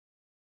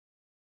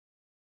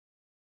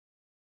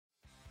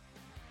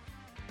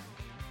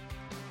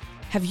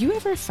Have you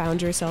ever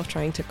found yourself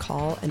trying to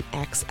call an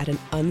ex at an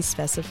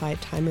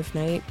unspecified time of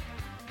night?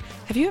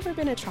 Have you ever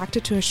been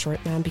attracted to a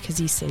short man because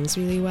he sings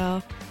really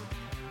well?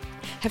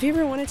 Have you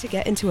ever wanted to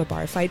get into a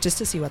bar fight just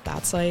to see what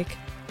that's like?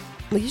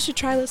 Well, you should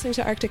try listening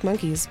to Arctic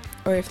Monkeys,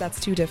 or if that's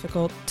too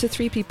difficult, to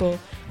three people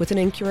with an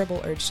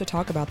incurable urge to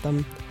talk about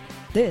them.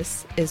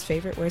 This is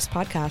Favorite Worst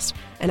Podcast,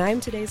 and I'm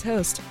today's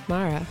host,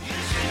 Mara.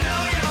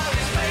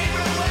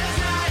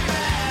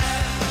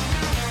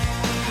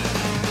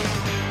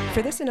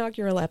 For this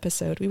inaugural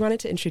episode, we wanted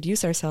to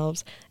introduce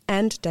ourselves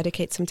and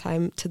dedicate some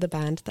time to the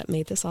band that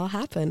made this all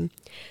happen.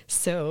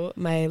 So,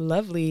 my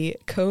lovely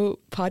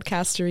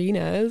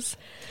co-podcasterinas,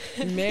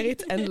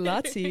 Merit and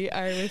Lottie,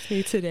 are with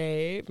me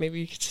today. Maybe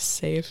you could just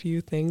say a few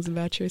things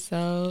about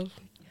yourself.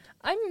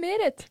 I'm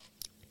Merit.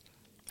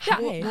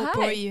 Hi. What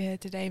brought you here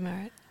today,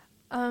 Merit?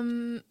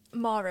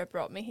 Mara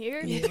brought me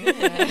here.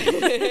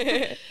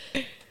 Yeah.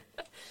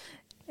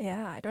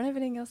 Yeah, I don't have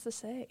anything else to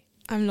say.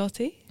 I'm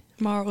Lottie.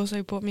 Mara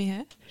also brought me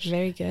here.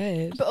 Very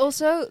good. But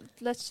also,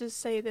 let's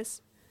just say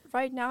this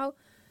right now,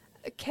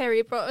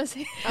 Carrie brought us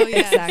here. Oh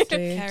yeah,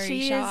 Exactly. Carrie,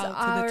 She is shout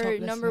out to the our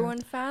top number listener.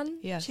 one fan.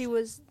 Yes. She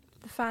was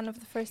the fan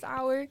of the first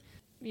hour.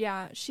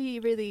 Yeah,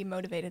 she really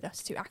motivated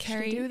us to actually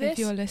Carrie, do this. if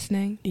you're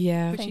listening,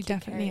 Yeah. which Thank you you,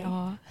 definitely Carrie.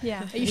 are.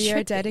 Yeah, you We should are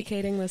be.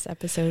 dedicating this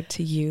episode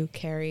to you,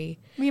 Carrie.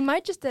 We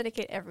might just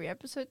dedicate every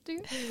episode to.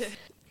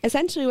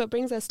 Essentially, what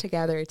brings us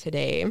together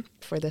today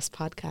for this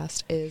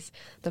podcast is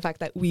the fact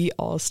that we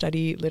all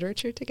study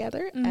literature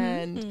together, Mhm.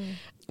 and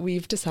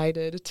we've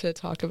decided to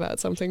talk about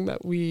something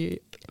that we,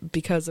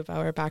 because of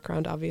our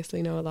background,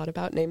 obviously know a lot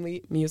about,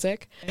 namely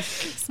music,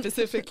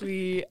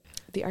 specifically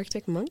the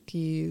Arctic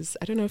Monkeys.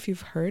 I don't know if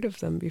you've heard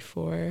of them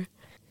before.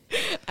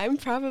 I'm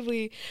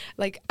probably,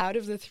 like, out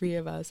of the three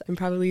of us, I'm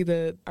probably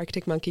the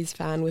Arctic Monkeys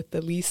fan with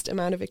the least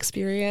amount of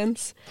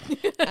experience.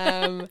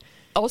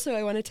 Also,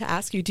 I wanted to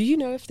ask you, do you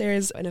know if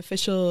there's an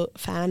official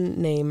fan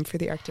name for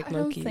the Arctic I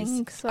don't Monkeys?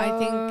 think so. I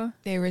think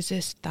they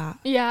resist that.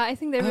 Yeah, I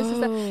think there was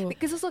just Oh. that.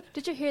 Because also,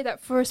 did you hear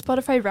that for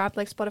Spotify Rap,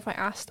 like Spotify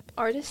asked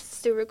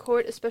artists to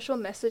record a special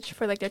message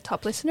for like their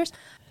top listeners,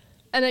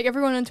 and like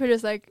everyone on Twitter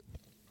is like,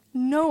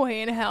 no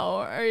way in hell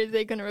are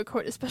they going to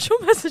record a special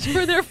message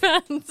for their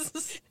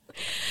fans.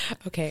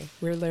 Okay,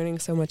 we're learning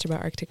so much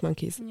about Arctic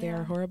Monkeys. They Yeah.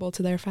 are horrible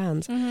to their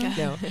fans. Mhm.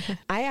 No,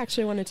 I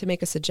actually wanted to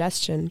make a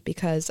suggestion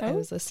because I Oh?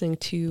 was listening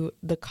to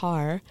The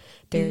Car,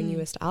 their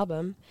newest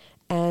album,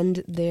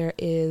 and there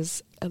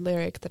is a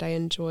lyric that I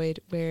enjoyed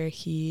where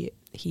he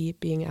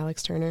being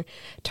Alex Turner,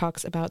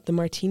 talks about the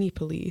Martini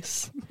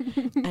Police.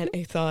 And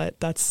I thought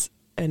that's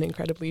an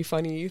incredibly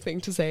funny thing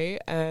to say,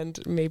 and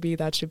maybe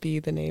that should be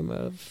the name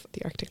of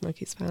the Arctic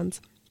Monkeys fans.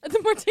 The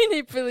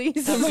Martini Police.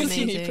 The That's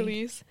Martini amazing.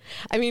 Police.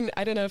 I mean,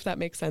 I don't know if that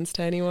makes sense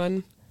to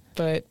anyone,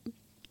 but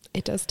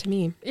it does to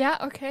me. Yeah,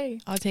 okay.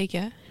 I'll take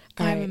it.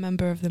 All I'm right. a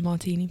member of the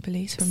Martini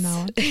Police from now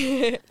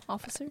on.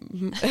 Officer.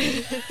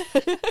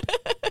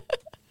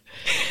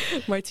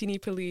 Martini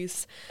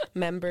Police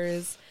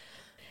members.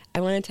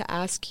 I wanted to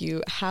ask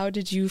you, how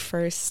did you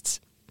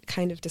first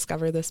kind of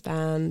discover this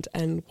band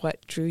and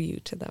what drew you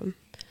to them?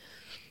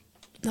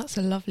 That's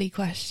a lovely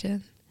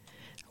question,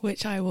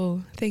 which I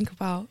will think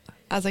about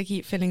as I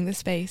keep filling the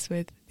space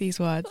with these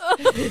words.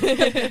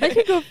 I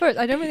could go first.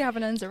 I don't really have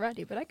an answer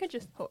ready, but I could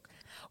just hook.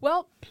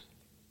 Well,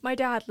 my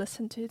dad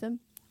listened to them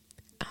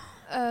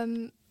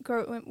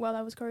while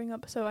I was growing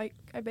up, so I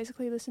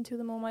basically listened to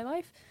them all my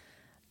life.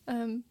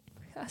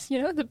 As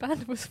you know, the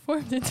band was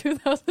formed in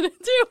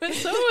 2002, and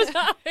so was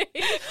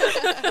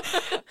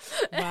I.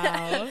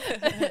 Wow.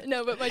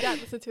 No, but my dad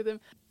listened to them,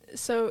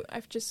 so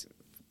I've just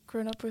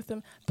grown up with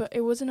them. But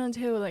it wasn't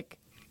until like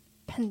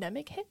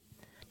pandemic hit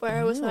where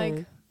I was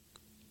like,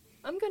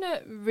 I'm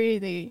gonna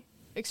really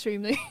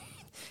extremely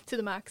to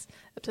the max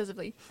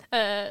obsessively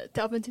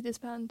delve into this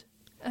band,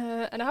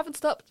 and I haven't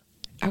stopped.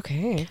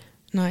 Okay.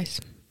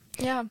 Nice.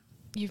 Yeah.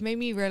 You've made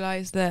me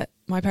realise that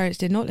my parents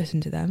did not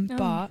listen to them, Oh.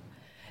 but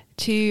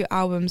two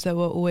albums that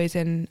were always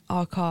in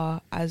our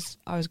car as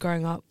I was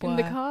growing up were In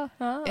the car.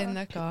 Ah. In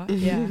the car,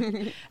 yeah.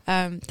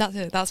 That's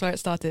it. That's where it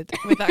started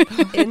with that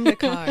car. In the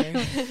car.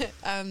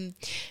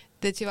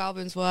 The two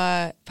albums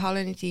were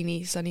Paolo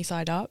Nutini, Sunny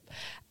Side Up,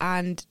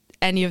 and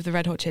any of the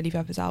Red Hot Chili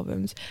Peppers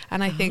albums.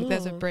 And I think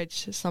there's a Oh.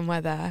 bridge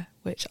somewhere there,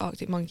 which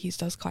Arctic Monkeys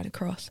does kind of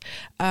cross.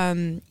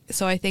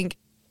 So I think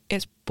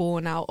it's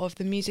born out of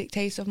the music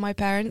taste of my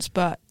parents,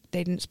 but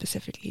they didn't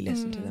specifically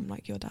listen to them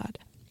like your dad.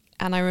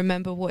 And I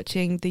remember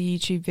watching the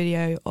YouTube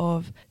video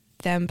of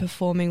them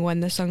performing When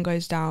the Sun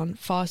Goes Down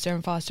faster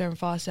and faster and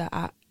faster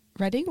at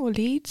Reading or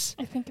Leeds,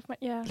 I think it might,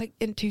 yeah. like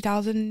in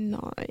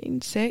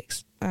 2009,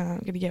 6. I'm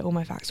going to get all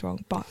my facts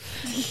wrong, but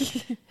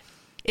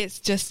it's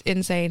just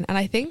insane. And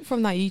I think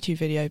from that YouTube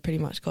video pretty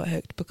much got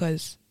hooked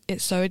because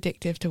it's so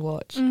addictive to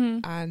watch.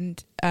 Mhm.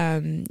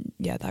 And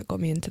yeah, that got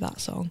me into that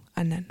song.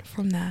 And then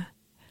from there,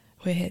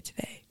 we're here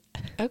today.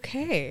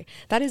 Okay,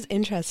 that is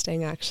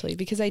interesting actually,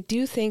 because I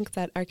do think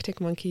that Arctic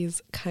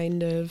Monkeys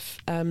kind of,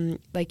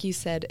 like you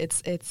said,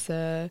 it's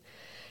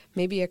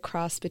maybe a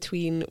cross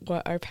between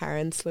what our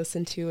parents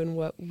listen to and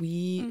what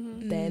we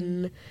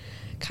then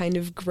kind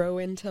of grow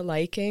into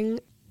liking.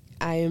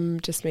 I'm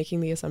just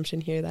making the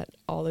assumption here that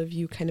all of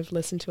you kind of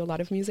listen to a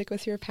lot of music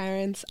with your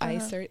parents. I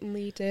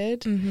certainly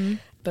did.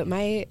 But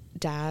my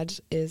dad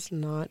is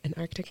not an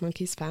Arctic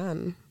Monkeys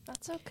fan.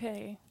 That's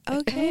okay.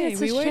 Okay,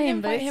 It's we a won't shame,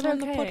 invite but him it's on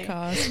the okay.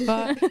 podcast,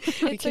 but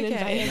We can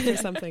invite him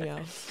for something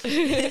else.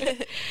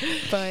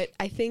 But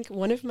I think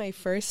one of my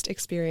first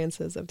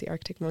experiences of the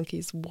Arctic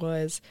Monkeys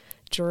was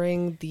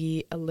during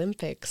the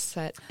Olympics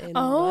set in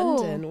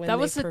London when that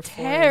they was a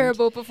performed.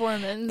 terrible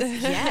performance.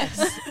 Yes,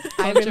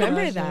 I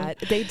remember Controversial. that.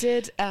 They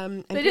did. I'm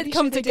They pretty did sure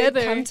come they together.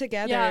 Did come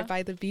together Yeah.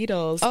 by the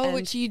Beatles. Oh, and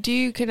which you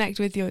do connect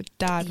with your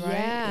dad, right?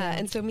 Yeah,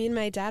 and so me and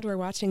my dad were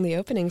watching the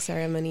opening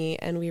ceremony,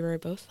 and we were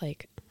both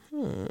like,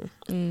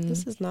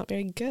 this is not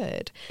very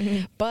good.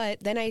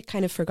 But then I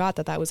kind of forgot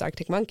that was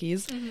Arctic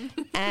Monkeys.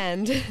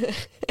 And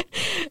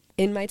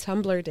in my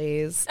Tumblr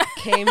days,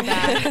 came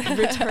back,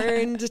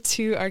 returned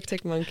to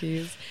Arctic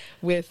Monkeys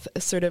with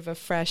sort of a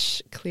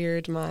fresh,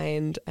 cleared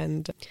mind,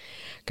 and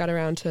got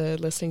around to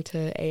listening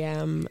to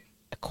AM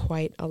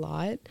quite a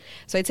lot.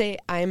 So I'd say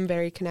I'm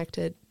very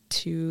connected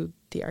to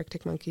the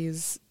Arctic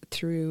Monkeys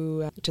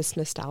through just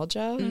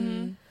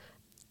nostalgia.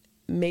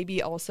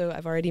 Maybe also,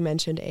 I've already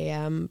mentioned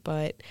AM,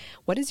 but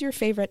what is your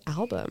favorite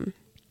album?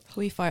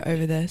 We fight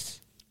over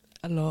this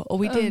a lot. Or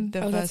we did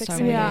the that's first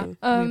time exciting.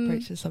 we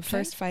approached the subject.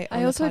 First fight on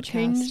I the also podcast.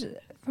 change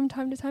from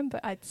time to time,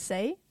 but I'd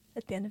say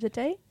at the end of the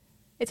day,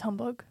 it's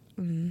Humbug.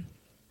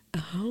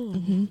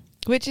 Oh.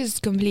 Which is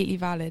completely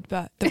valid,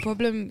 but the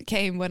problem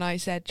came when I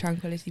said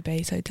Tranquility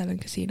Base Hotel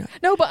and Casino.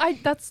 No, but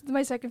that's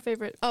my second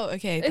favorite. Oh,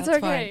 okay, It's that's okay.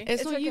 fine.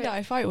 It's It's not you okay. that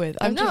I fight with.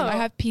 I know. I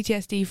have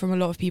PTSD from a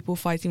lot of people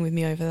fighting with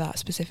me over that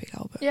specific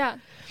album. Yeah,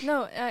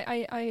 no,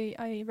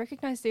 I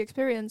recognize the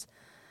experience.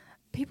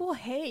 People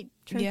hate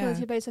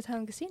Tranquility Base Hotel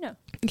and Casino.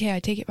 Okay, I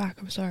take it back.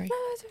 I'm sorry. No,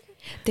 it's okay.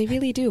 They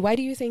really do. Why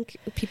do you think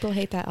people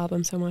hate that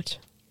album so much?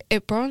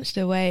 It branched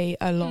away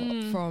a lot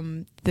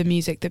from the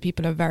music that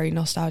people are very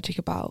nostalgic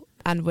about,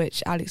 and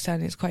which Alex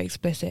Turner is quite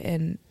explicit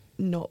in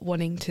not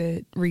wanting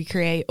to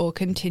recreate or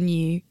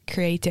continue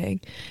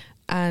creating.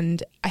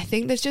 And I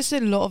think there's just a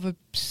lot of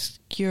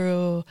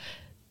obscure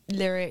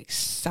lyrics,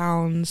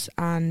 sounds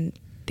and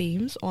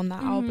themes on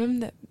that album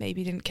that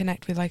maybe didn't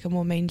connect with like a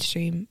more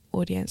mainstream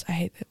audience. I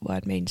hate the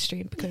word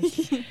mainstream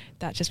because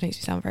that just makes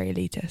me sound very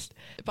elitist.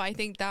 But I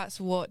think that's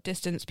what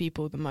distanced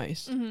people the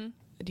most. Do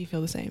you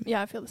feel the same?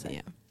 Yeah, I feel the same.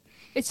 Yeah.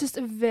 It's just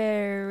a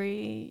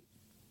very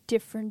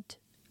different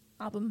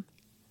album.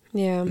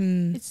 Yeah.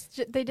 It's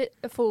they did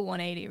a full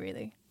 180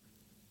 really,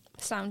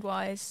 sound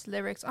wise,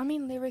 lyrics. I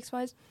mean lyrics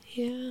wise,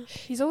 Yeah.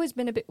 he's always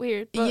been a bit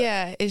weird. But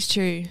Yeah, it's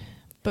true.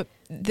 But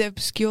the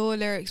obscure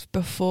lyrics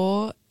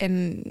before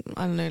in,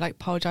 I don't know, like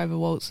Pile Driver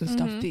Waltz and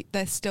stuff,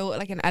 there's still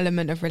like an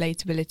element of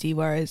relatability,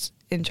 whereas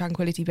in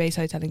Tranquility Base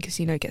Hotel and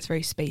Casino it gets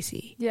very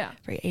spacey, yeah,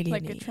 very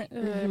alien-y. like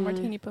a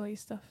Martini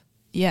Police stuff.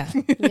 Yeah,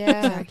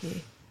 Yeah.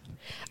 exactly.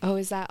 Oh,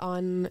 is that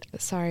on?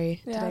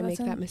 Sorry, did Yeah, I make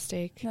that's that on-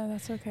 mistake? No,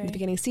 that's okay. At the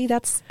beginning. See,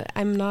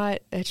 I'm not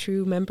a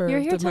true member You're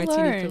of here the to Martini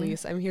learn.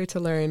 Police. I'm here to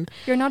learn.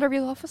 You're not a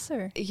real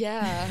officer.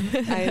 Yeah,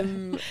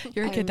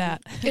 You're a I'm-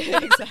 cadet.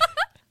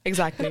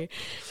 Exactly.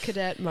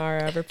 Cadet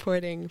Mara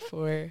reporting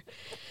for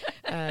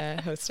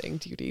hosting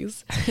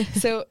duties.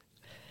 So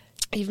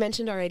you've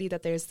mentioned already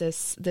that there's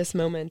this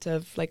moment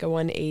of like a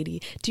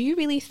 180. Do you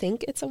really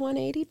think it's a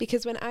 180?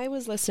 Because when I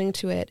was listening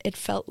to it, it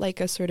felt like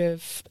a sort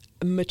of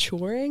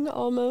maturing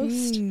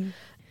almost.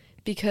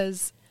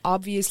 Because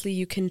obviously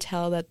you can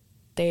tell that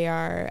they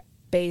are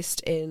based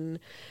in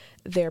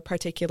their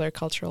particular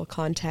cultural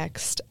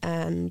context,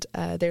 and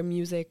their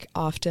music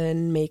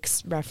often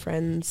makes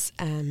reference,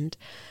 and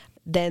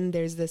then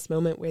there's this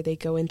moment where they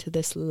go into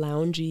this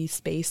loungy,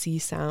 spacey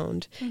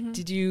sound.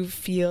 Did you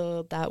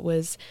feel that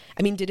was,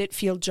 I mean, did it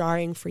feel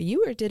jarring for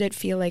you, or did it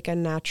feel like a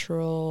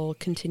natural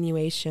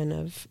continuation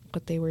of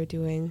what they were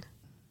doing?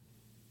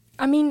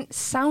 I mean,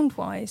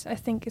 sound-wise, I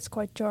think it's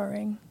quite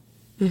jarring.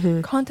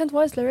 Mm-hmm.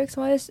 Content-wise,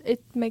 lyrics-wise,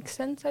 it makes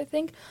sense, I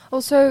think.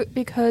 Also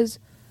because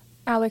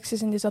Alex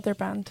is in this other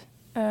band,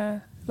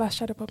 Last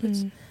Shadow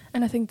Puppets,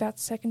 and I think that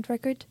second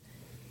record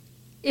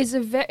is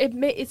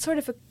it's sort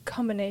of a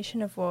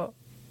combination of what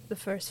the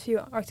first few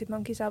Arctic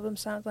Monkeys albums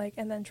sound like,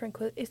 and then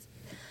Tranquility. It's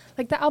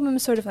like the album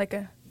is sort of like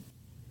a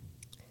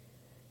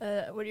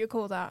what do you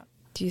call that?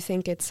 Do you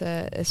think it's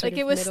a sort Like of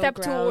it was middle step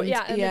ground? to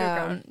middle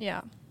ground,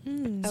 yeah.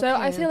 So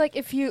I Okay. feel like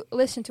if you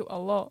listen to a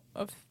lot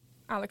of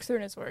Alex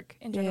Turner's work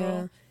in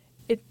general,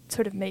 it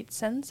sort of made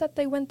sense that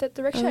they went that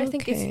direction. I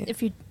think Okay.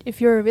 it's, if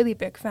you're a really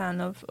big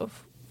fan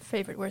of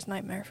Favorite Worst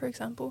Nightmare, for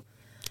example,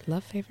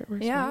 Love Favorite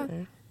Worst Yeah.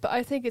 Nightmare. but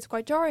I think it's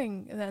quite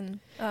jarring then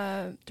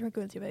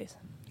Tranquility Base.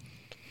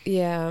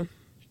 Yeah,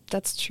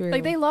 that's true.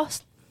 Like they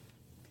lost.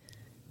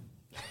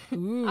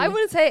 Ooh. I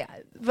wouldn't say,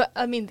 but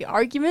I mean the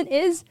argument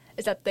is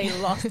that they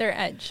lost their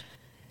edge.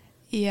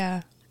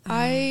 Yeah.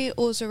 I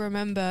also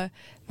remember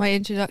my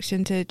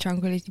introduction to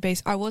Tranquility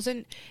Base. I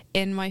wasn't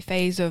in my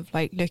phase of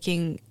like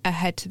looking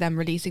ahead to them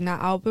releasing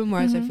that album,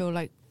 whereas I feel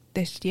like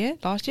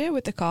last year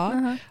with The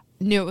Car,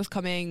 knew it was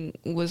coming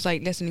was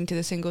like listening to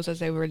the singles as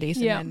they were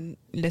released and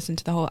then listened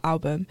to the whole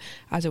album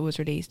as it was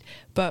released.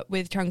 But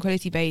with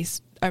Tranquility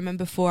Base, I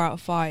remember 4 out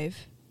of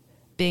 5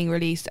 being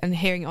released and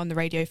hearing it on the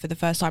radio for the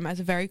first time as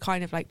a very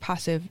kind of like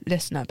passive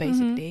listener,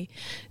 basically,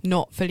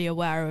 not fully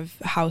aware of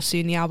how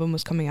soon the album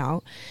was coming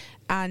out.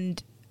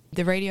 And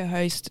the radio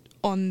host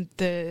on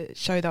the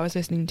show that I was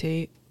listening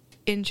to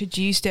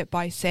introduced it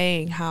by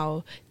saying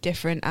how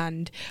different,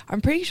 and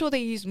I'm pretty sure they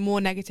used more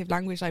negative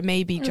language, like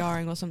maybe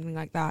jarring or something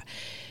like that.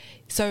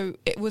 So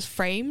it was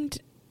framed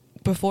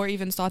before it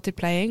even started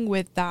playing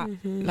with that,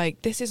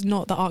 like, this is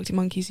not the Arctic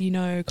Monkeys, you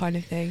know, kind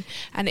of thing.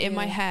 And in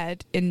my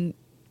head, in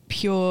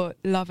pure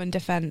love and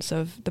defense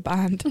of the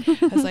band,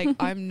 I was like,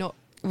 I'm not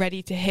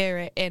ready to hear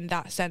it in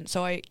that sense.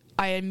 So I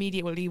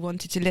immediately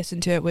wanted to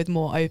listen to it with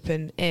more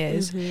open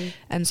ears.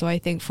 And so I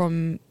think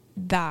from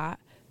that,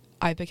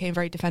 I became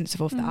very defensive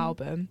of the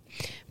album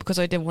because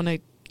I didn't want to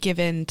give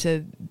in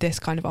to this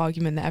kind of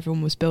argument that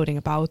everyone was building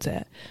about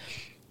it.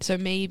 So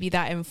maybe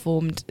that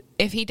informed,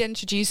 if he'd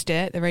introduced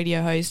it, the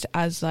radio host,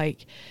 as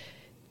like,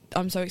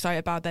 I'm so excited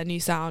about their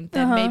new sound,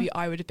 then maybe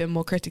I would have been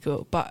more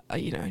critical. But,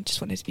 you know, I just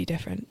wanted to be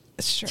different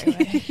straight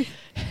away.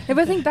 But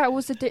I think that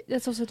was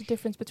that's also the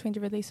difference between the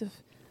release of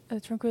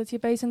Tranquility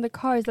Base and The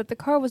Car, is that The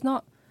Car was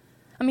not...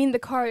 I mean, The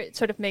Car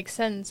sort of makes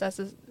sense as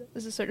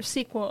a sort of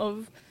sequel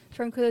of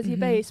Tranquility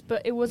Base,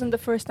 but it wasn't the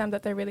first time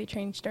that they really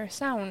changed their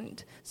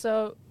sound.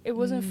 So it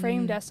wasn't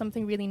framed as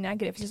something really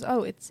negative. It's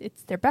just,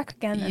 it's they're back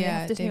again and they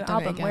have this new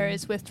album.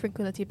 Whereas with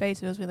Tranquility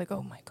Base, it was really like,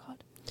 oh my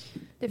God,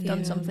 they've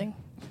done something.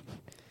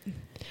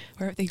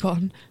 Where have they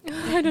gone?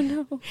 I don't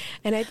know.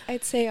 And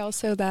I'd say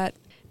also that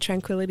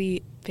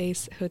Tranquility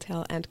Base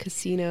Hotel and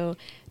Casino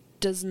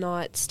does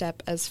not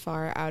step as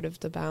far out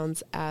of the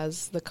bounds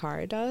as The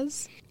Car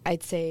does.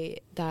 I'd say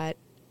that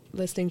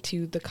listening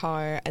to The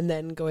Car and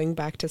then going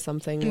back to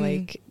something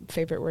like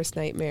Favorite Worst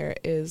Nightmare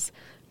is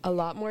a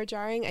lot more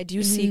jarring. I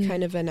do see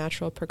kind of a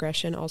natural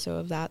progression also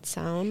of that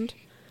sound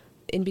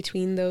in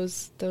between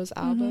those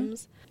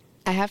albums.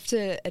 I have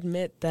to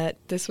admit that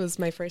this was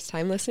my first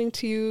time listening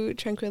to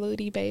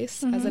Tranquility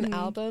Base as an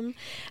album.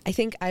 I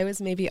think I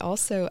was maybe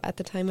also, at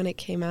the time when it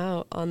came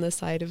out, on the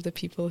side of the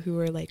people who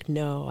were like,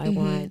 no, I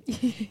want,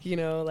 you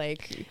know,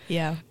 like,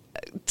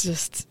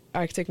 just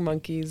Arctic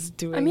Monkeys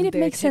doing. I mean, it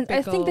makes sense.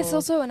 I think this is typical-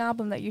 also an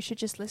album that you should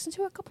just listen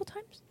to a couple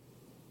times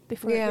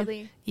before it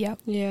really... Yeah,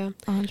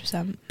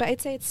 100%. But I'd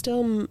say it's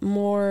still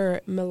more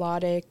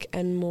melodic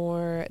and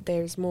more,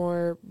 there's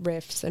more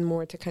riffs and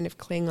more to kind of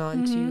cling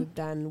on to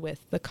than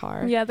with The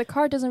Car. Yeah, The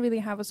Car doesn't really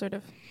have a sort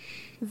of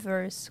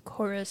verse,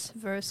 chorus,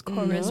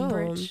 No.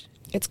 bridge.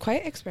 It's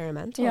quite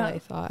experimental, Yeah. I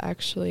thought,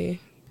 actually.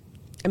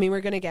 I mean,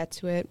 we're going to get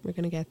to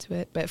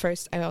it. But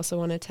first, I also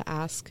wanted to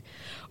ask,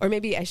 or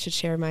maybe I should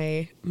share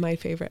my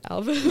favorite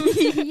album.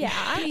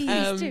 Yeah,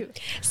 please do.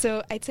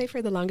 So I'd say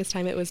for the longest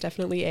time, it was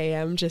definitely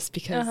AM, just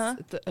because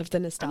of the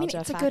nostalgia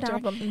it's a factor. good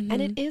album. And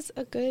it is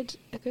a good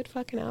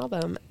fucking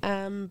album.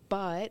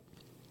 But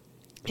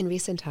in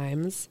recent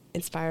times,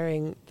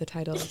 inspiring the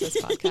title of this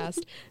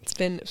podcast, it's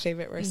been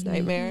Favorite Worst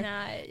Nightmare.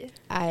 Nice.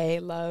 I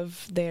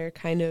love their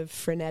kind of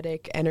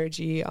frenetic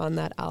energy on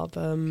that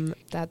album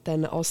that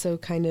then also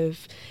kind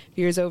of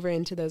veers over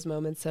into those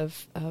moments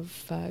of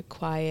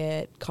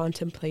quiet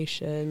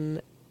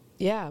contemplation.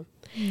 Yeah.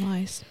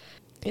 Nice.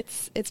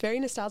 It's very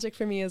nostalgic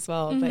for me as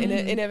well, but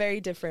in a very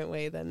different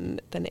way than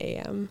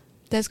AM.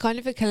 There's kind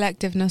of a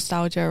collective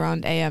nostalgia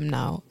around AM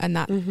now and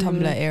that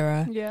Tumblr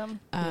era. Yeah.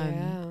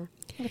 Yeah.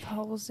 With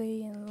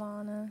Halsey and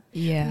Lana.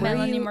 Yeah. Were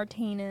Melanie you-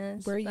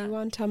 Martinez. Were you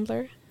on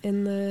Tumblr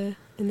in the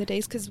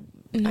days? Because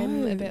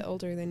I'm a bit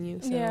older than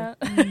you, so Yeah.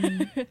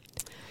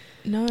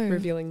 No.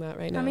 revealing that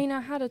right now. I mean, I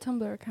had a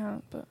Tumblr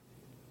account, but...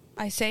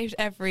 I saved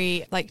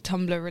every like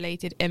Tumblr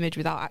related image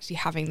without actually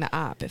having the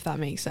app, if that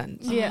makes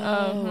sense.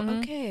 Yeah.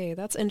 Okay,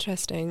 that's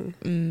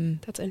interesting.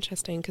 That's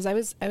interesting because I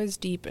was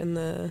deep in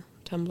the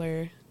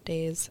Tumblr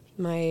days.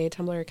 My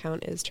Tumblr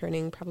account is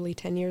turning probably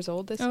 10 years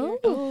old this year.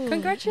 Oh,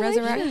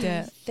 congratulations. Resurrect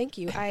it. Thank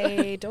you.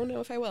 I don't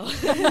know if I will.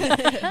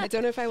 I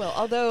don't know if I will.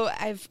 Although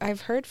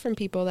I've heard from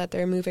people that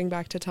they're moving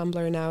back to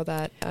Tumblr now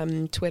that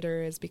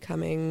Twitter is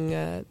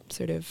becoming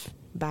sort of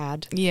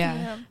bad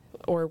Yeah.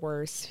 or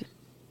worse.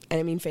 And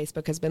I mean,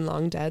 Facebook has been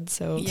long dead,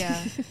 so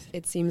Yeah.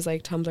 it seems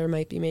like Tumblr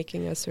might be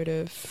making a sort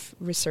of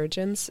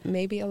resurgence,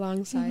 maybe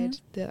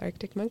alongside the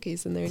Arctic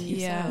Monkeys and their new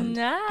sound.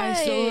 Nice.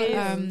 I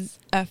saw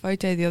a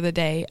photo the other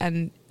day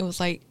and it was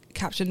like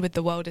captioned with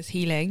 "The world is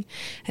healing,"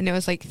 and it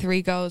was like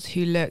 3 girls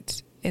who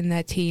looked in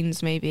their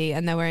teens maybe,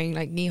 and they're wearing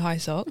like knee-high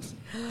socks.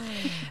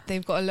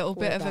 They've got a little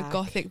bit We're of back. a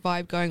gothic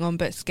vibe going on,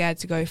 but scared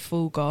to go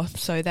full goth.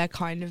 So they're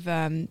kind of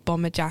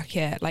bomber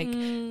jacket, like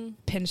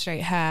pin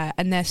straight hair,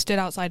 and they're stood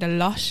outside a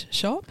Lush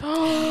shop.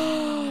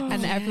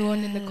 And everyone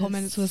in the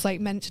comments was like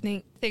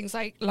mentioning things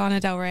like Lana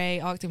Del Rey,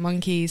 Arctic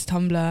Monkeys,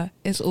 Tumblr.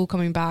 It's all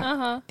coming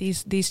back.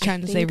 These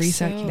trends they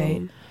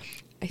recirculate.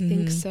 I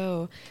think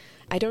so.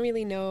 I don't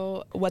really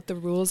know what the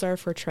rules are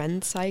for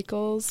trend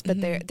cycles, but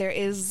there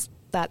is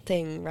that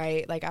thing,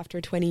 right? Like after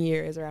 20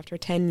 years or after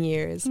 10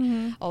 years,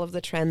 all of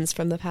the trends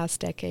from the past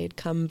decade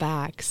come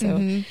back.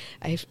 So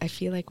I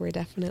feel like we're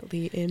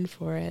definitely in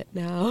for it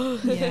now.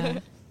 Yeah.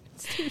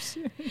 It's too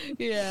soon.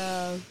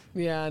 Yeah.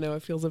 Yeah, no,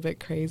 it feels a bit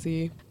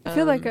crazy. I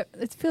feel like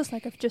it feels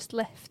like I've just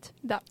left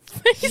that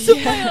phase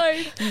of my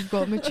life. You've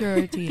got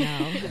maturity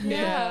now.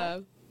 yeah,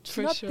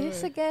 for Not sure.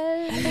 this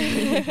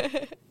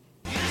again.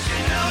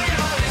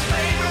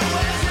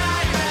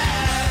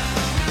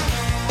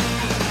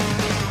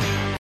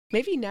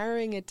 Maybe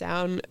narrowing it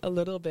down a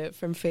little bit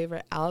from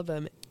favorite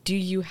album, do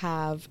you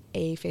have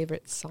a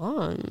favorite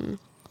song?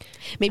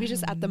 Maybe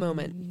just at the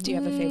moment. Do you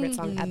have a favorite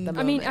song at the moment?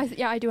 I mean,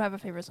 I do have a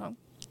favorite song.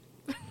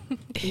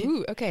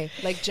 Ooh, okay.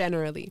 Like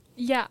generally.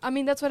 Yeah, I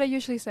mean, that's what I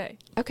usually say.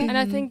 Okay. And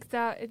I think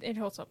that it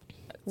holds up.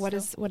 What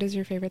is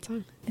your favorite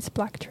song? It's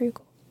Black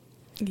Treacle.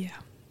 Yeah.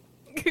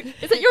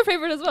 Is it your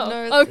favorite as well?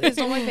 No, it's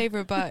not my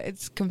favorite, but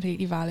it's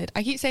completely valid.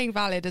 I keep saying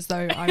valid as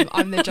though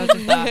I'm the judge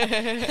of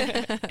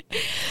that.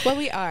 Well,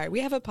 we are. We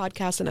have a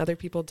podcast and other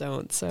people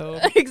don't, so.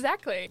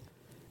 Exactly.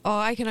 Oh,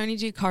 I can only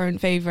do current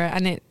favorite,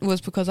 and it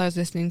was because I was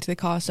listening to the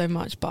car so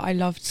much. But I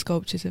loved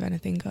Sculptures If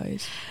Anything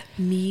Goes.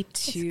 Me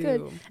It's too.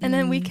 good. And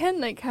then we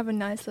can like have a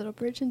nice little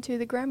bridge into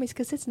the Grammys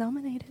because it's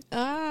nominated.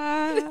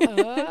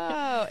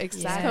 Oh,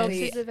 exactly.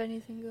 Sculptures If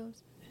Anything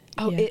Goes.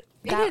 Oh, Yeah.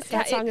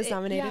 that song is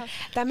nominated. Yeah.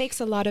 That makes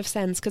a lot of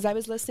sense because I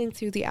was listening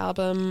to the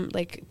album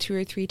like 2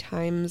 or 3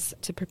 times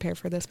to prepare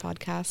for this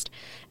podcast,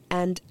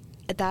 and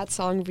that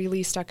song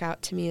really stuck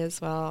out to me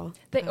as well.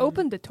 They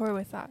opened the tour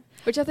with that,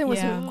 which I think was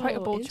Yeah. quite a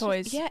bold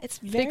choice. Yeah, it's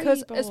very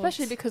because bold.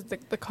 especially because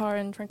the car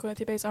and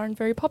Tranquility Base aren't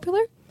very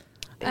popular,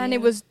 and Yeah.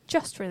 it was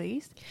just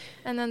released,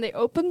 and then they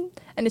opened,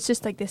 and it's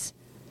just like this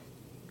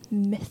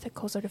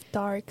mythical sort of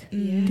dark.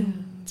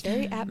 It's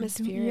very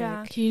atmospheric.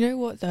 Yeah. You know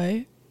what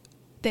though?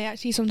 They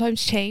actually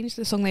sometimes change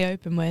the song they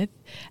open with,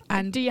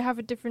 and Do you have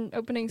a different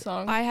opening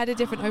song? I had a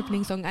different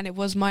opening song, and it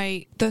was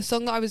the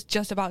song that I was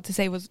just about to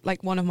say was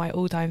like one of my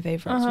all-time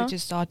favorites, Uh-huh. which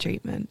is Star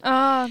Treatment,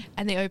 Ah,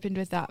 and they opened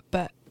with that,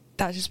 but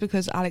that's just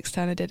because Alex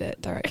Turner did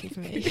it directly for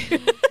me.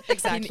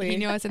 Exactly. He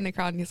knew I was in the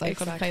crowd, and he's like,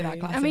 "Gotta play that Exactly.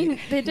 classic." I mean,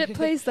 they did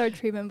play Star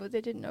Treatment, but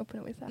they didn't open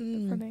it with that for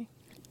Mm. me.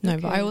 no,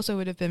 but I Okay. also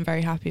would have been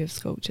very happy if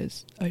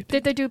Sculptures opened.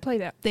 Did they do play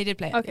that? They did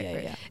play it. Okay, yeah,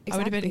 great. yeah. I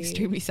would have been Exactly.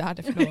 extremely sad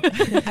if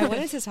not. I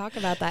wanted to talk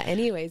about that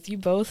anyways. You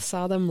both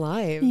saw them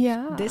live.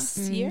 Yeah. This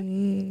year?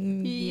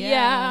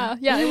 Yeah,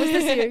 it was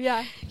this year.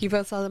 Yeah, You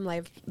both saw them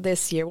live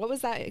this year. What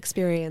was that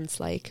experience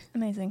like?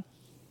 amazing.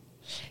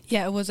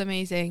 Yeah, it was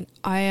amazing.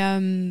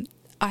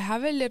 I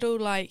have a little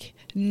like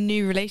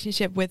new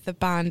relationship with the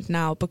band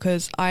now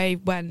because I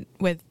went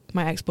with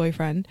my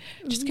ex-boyfriend.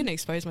 Just gonna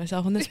expose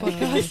myself on this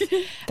podcast.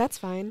 That's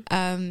fine.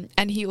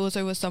 And he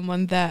also was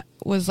someone that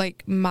was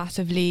like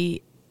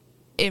massively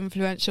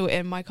influential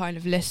in my kind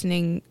of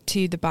listening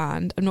to the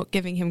band. I'm not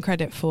giving him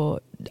credit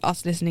for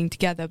us listening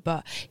together,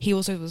 but he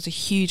also was a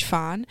huge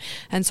fan,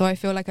 and so I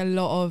feel like a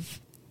lot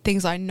of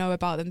things I know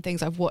about them,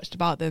 things I've watched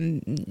about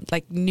them,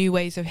 like new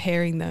ways of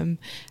hearing them,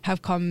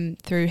 have come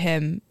through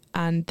him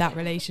and that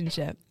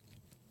relationship.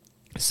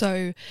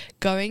 So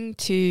going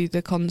to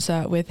the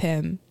concert with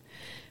him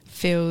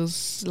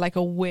feels like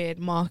a weird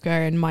marker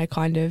in my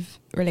kind of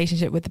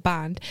relationship with the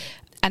band,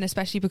 and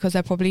especially because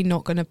they're probably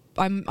not gonna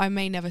I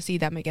may never see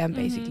them again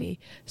basically.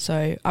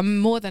 So I'm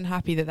more than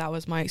happy that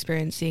was my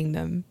experience seeing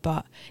them,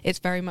 but it's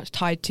very much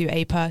tied to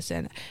a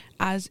person,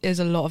 as is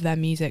a lot of their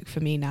music for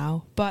me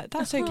now, but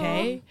that's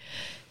okay.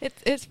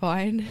 It's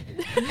fine.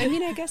 I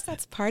mean, I guess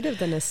that's part of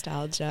the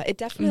nostalgia. It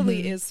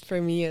definitely is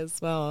for me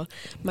as well.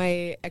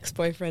 My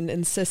ex-boyfriend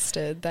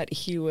insisted that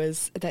he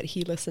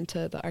listened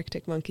to the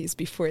Arctic Monkeys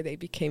before they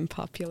became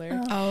popular.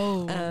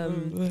 Oh.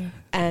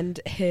 And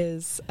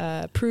his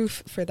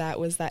proof for that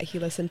was that he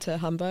listened to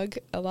Humbug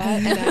a lot.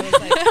 And I was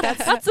like,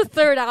 That's the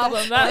third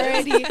album. That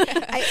already.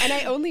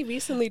 I only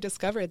recently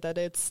discovered that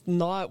it's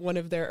not one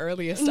of their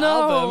earliest No.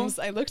 albums.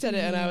 I looked at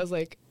it and I was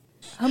like,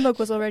 Humbug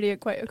was already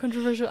quite a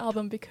controversial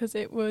album because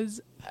it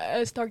was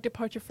a stark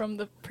departure from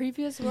the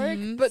previous work.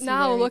 But So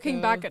now there you looking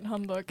go. back at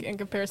Humbug in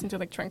comparison to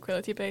like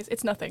Tranquility Base,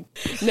 it's nothing.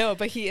 no,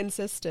 but he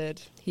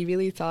insisted. He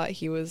really thought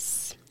he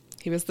was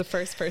the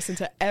first person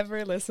to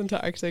ever listen to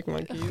Arctic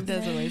Monkeys.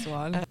 There's always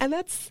one. And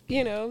that's,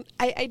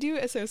 I do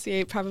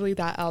associate probably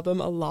that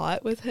album a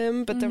lot with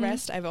him, but the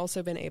rest I've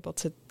also been able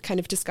to kind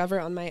of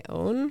discover on my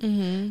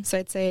own. So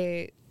I'd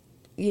say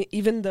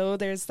even though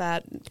there's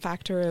that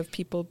factor of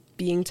people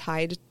being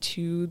tied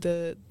to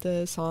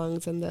the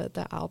songs and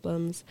the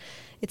albums,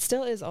 it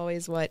still is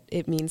always what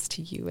it means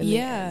to you in the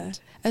end,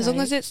 as long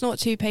right? as it's not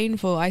too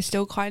painful, I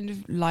still kind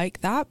of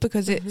like that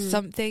because it's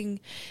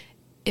something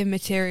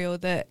immaterial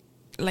that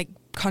like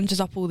conjures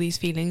up all these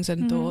feelings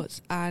and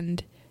thoughts.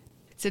 And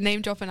to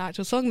name drop an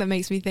actual song that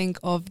makes me think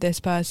of this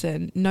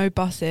person, No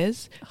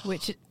Buses,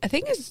 which I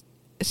think is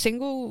a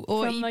single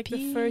or From EP. like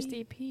the first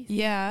EP.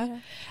 Yeah.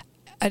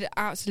 An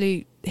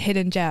absolute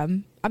hidden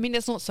gem. I mean,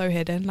 it's not so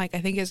hidden. Like, I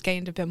think it's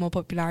gained a bit more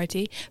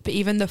popularity. But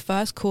even the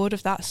first chord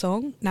of that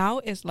song now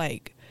is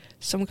like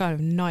some kind of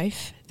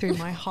knife through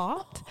my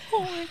heart. Oh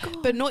my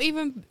god. But not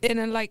even in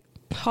a like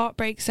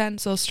heartbreak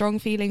sense or strong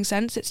feeling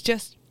sense. It's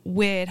just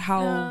weird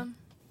how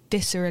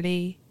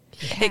viscerally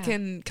it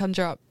can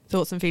conjure up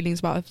thoughts and feelings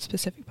about a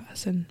specific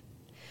person.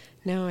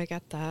 No, I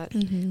get that.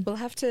 We'll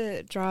have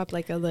to draw up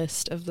like a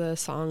list of the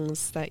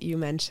songs that you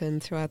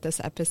mentioned throughout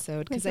this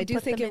episode, because I do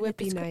think it would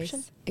be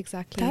nice.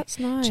 Exactly. That's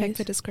nice. Check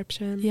the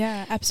description.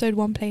 Yeah, episode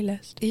 1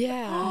 playlist.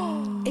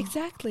 Yeah,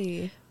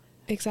 exactly.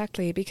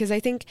 Exactly, because I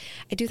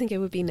do think it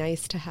would be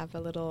nice to have a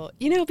little,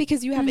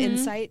 because you have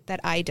insight that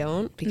I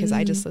don't, because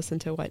I just listen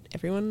to what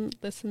everyone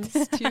listens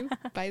to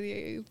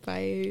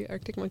by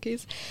Arctic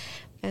Monkeys,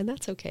 and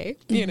that's okay.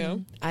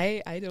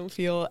 I don't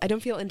feel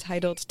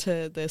entitled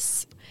to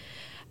this.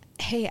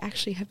 Hey,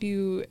 actually, have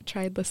you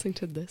tried listening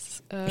to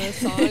this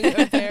song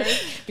of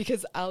theirs?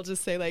 Because I'll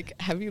just say, like,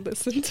 have you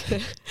listened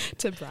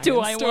to Brian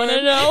Do I Storm? want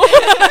to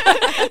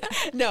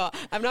know? No,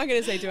 I'm not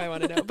going to say do I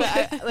want to know.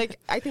 But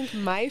I think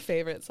my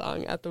favorite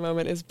song at the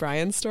moment is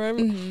Brian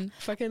Storm.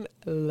 Fucking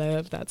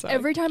love that song.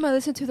 Every time I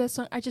listen to that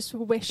song, I just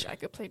wish I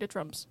could play the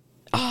drums.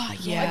 Oh,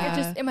 yeah. Like, I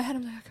just, in my head,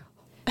 I'm like,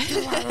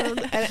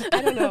 and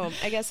I don't know.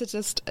 I guess it's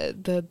just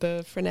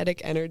the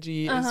frenetic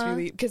energy is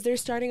really, because they're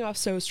starting off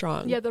so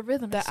strong. yeah, the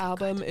rhythm. The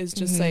album is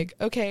just like,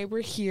 okay,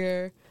 we're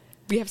here.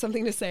 We have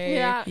something to say.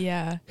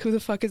 Yeah. Who the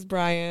fuck is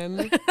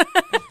Brian?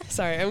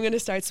 Sorry, I'm going to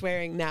start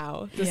swearing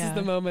now. This is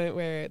the moment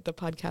where the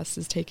podcast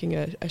is taking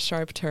a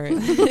sharp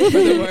turn for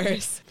the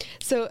worse.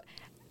 So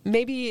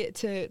maybe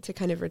to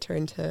kind of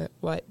return to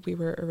what we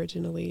were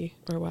originally,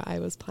 or what I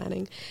was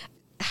planning.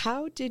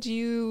 How did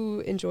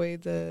you enjoy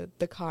the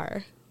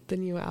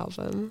new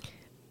album?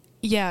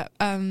 Yeah,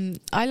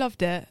 I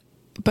loved it,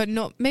 but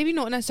maybe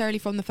not necessarily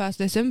from the first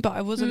listen, but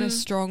I wasn't a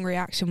strong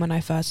reaction when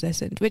I first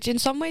listened, which in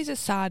some ways is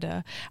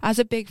sadder. As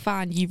a big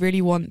fan, you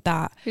really want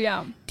that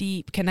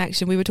deep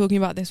connection. We were talking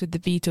about this with the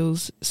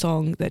Beatles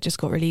song that just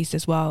got released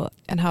as well,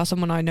 and how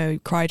someone I know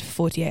cried for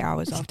 48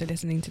 hours after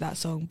listening to that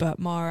song, but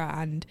Mara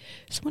and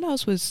someone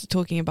else was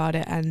talking about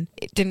it, and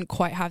it didn't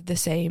quite have the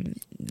same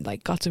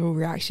like guttural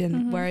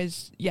reaction.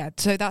 Whereas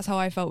so that's how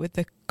I felt with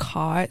the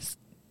car.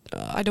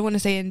 I don't want to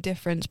say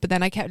indifference, but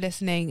then I kept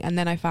listening, and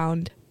then I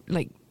found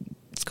like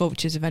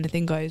Sculptures of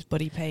Anything Goes,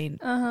 Body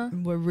Paint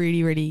were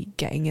really, really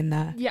getting in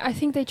there. Yeah, I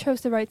think they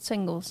chose the right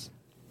singles.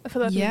 I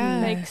feel that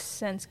makes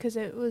sense, because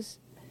it was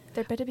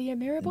There Better Be a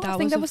Miracle. I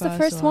think that was the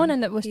first one,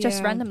 and it was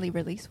just randomly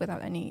released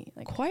without any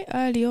quite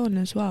early on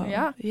as well.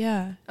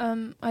 Yeah.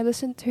 I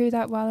listened to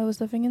that while I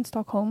was living in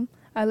Stockholm.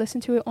 I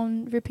listened to it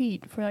on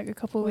repeat for like a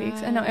couple of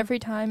weeks, and now every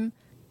time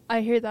I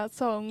hear that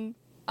song,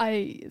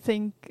 I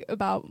think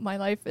about my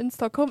life in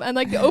Stockholm, and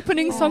like the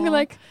opening song,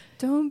 like,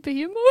 don't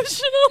be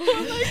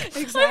emotional. Like,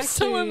 exactly. I'm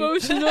so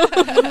emotional.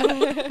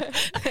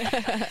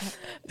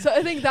 So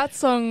I think that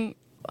song,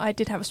 I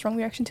did have a strong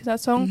reaction to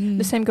that song.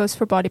 The same goes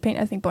for Body Paint.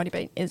 I think Body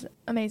Paint is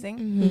amazing.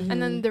 And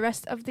then the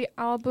rest of the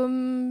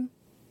album,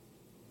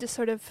 just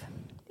sort of,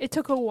 it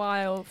took a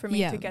while for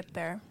me to get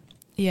there.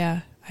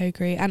 Yeah, I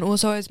agree. And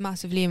also I was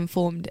massively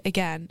informed.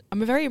 Again,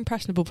 I'm a very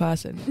impressionable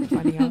person,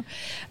 finding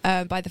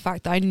out, by the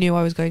fact that I knew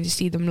I was going to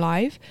see them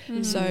live.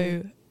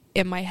 So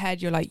in my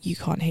head, you're like, you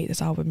can't hate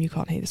this album, you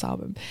can't hate this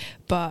album.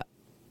 But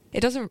it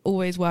doesn't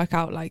always work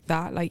out like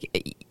that. Like,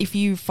 if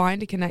you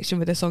find a connection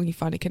with a song, you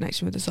find a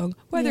connection with a song.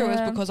 Whether it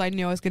was because I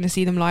knew I was going to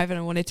see them live and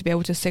I wanted to be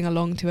able to sing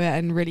along to it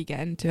and really get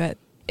into it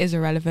is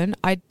irrelevant.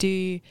 I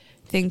do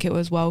think it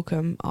was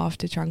welcome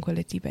after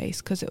Tranquility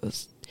Base, because it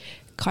was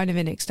kind of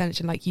an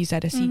extension, like you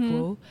said, a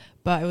sequel,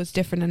 but it was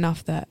different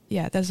enough that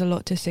there's a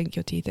lot to sink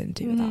your teeth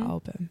into with that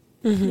album.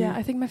 Yeah,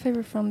 I think my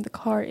favorite from the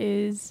car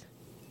is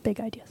Big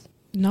Ideas.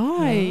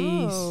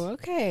 Nice. Oh,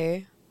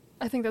 okay.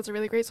 I think that's a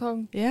really great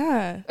song.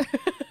 Yeah.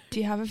 Do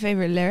you have a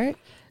favorite lyric?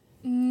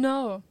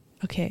 No.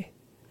 Okay.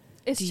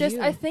 It's just,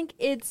 I think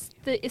it's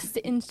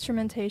the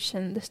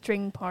instrumentation, the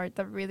string part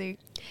that really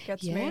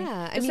gets me.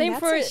 Yeah, I mean, same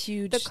that's for a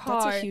huge, the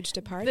car. That's a huge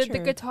departure. The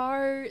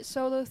guitar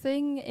solo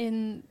thing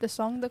in the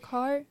song The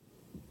Car,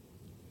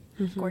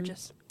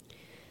 gorgeous.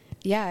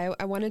 Yeah,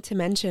 I wanted to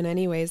mention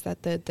anyways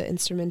that the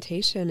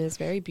instrumentation is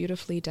very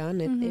beautifully done.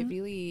 It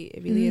really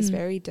is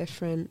very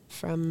different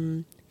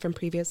from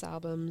previous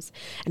albums.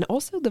 And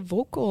also the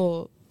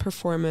vocal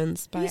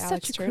performance by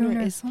Alex Turner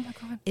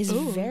is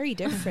very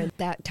different.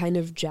 That kind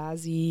of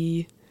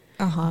jazzy,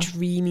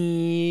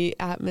 dreamy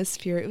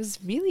atmosphere. It was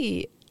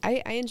really,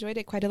 I enjoyed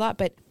it quite a lot,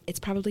 but it's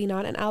probably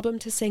not an album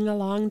to sing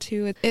along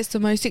to. It's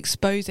the most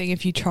exposing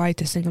if you try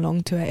to sing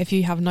along to it. If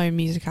you have no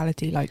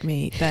musicality like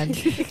me, then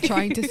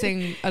trying to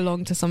sing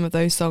along to some of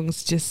those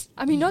songs just...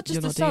 I mean, not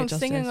just the songs,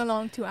 singing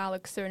along to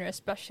Alex Turner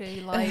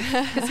especially, like,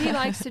 because he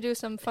likes to do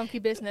some funky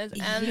business,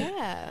 and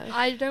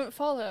I don't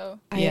follow.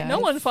 No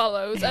one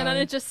follows, and then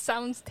it just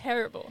sounds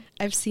terrible.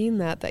 I've seen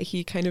that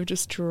he kind of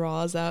just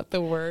draws out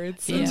the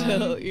words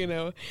until,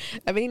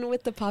 I mean,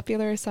 with the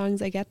popular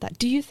songs, I get that.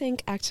 Do you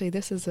think, actually,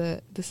 this is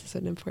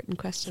an important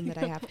question that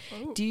I have.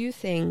 Do you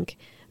think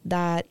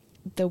that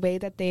the way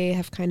that they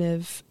have kind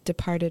of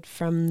departed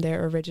from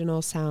their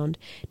original sound,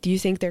 do you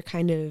think they're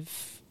kind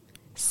of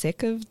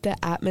sick of the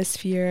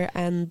atmosphere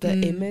and the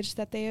image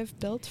that they have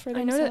built for I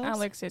themselves? know that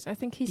Alex is. I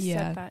think he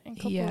said that in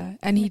couple.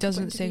 And he in a couple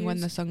doesn't sing when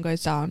the interviews. sun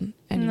goes down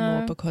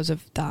anymore No. because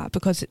of that.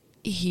 Because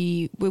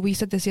we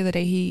said this the other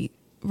day, he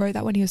wrote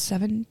that when he was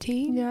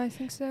 17. Yeah, I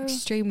think so.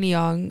 Extremely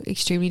young,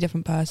 extremely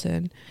different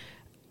person.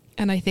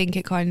 And I think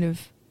it kind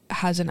of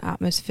has an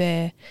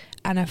atmosphere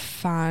and a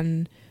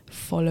fan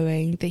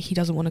following that he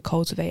doesn't want to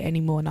cultivate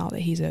anymore now that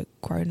he's a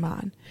grown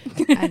man.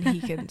 And he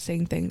can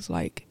sing things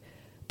like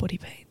Body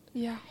Pain.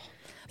 Yeah.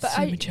 But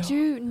So I mature.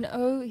 do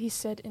know he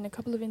said in a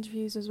couple of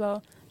interviews as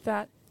well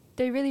that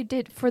they really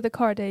did, for the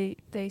car, they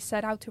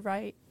set out to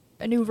write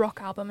a new rock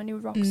album, a new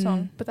rock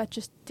song, but that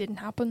just didn't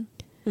happen.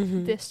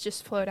 Mhm. This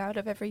just flowed out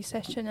of every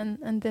session,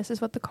 and this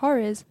is what the car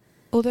is.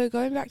 Although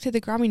going back to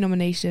the Grammy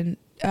nomination,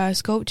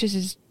 Sculptures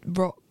is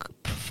rock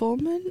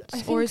performance, I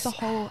or think is the so.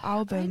 whole I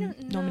album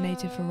don't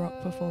nominated for rock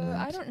know. performance?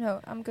 I don't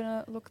know. I'm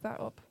gonna look that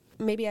up.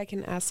 Maybe I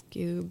can ask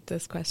you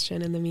this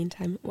question in the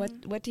meantime.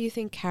 What do you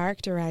think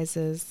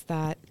characterizes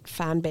that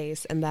fan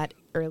base and that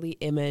early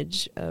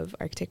image of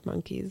Arctic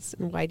Monkeys?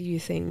 And why do you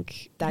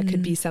think that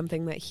could be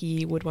something that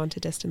he would want to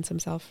distance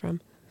himself from?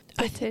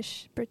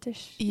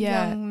 British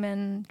Yeah. young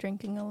men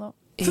drinking a lot.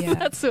 Yeah.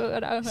 That's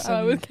what I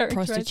Some would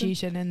characterize it.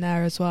 prostitution in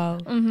there as well.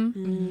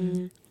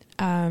 Mm-hmm.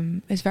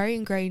 It's very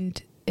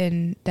ingrained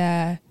in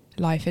their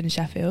life in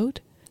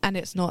Sheffield, and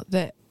it's not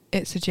that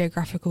it's a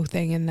geographical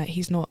thing in that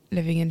he's not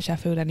living in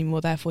Sheffield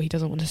anymore, therefore he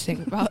doesn't want to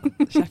sing about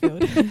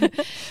Sheffield.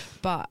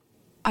 But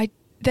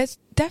there's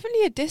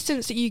definitely a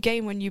distance that you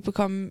gain when you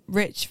become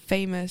rich,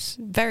 famous,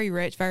 very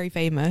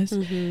famous,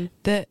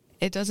 that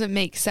it doesn't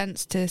make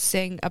sense to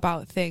sing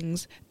about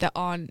things that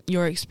aren't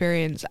your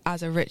experience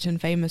as a rich and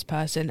famous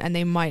person, and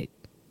they might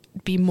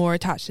be more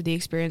attached to the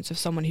experience of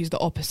someone who's the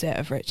opposite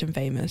of rich and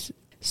famous.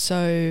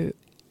 So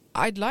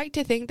I'd like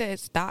to think that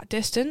it's that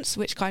distance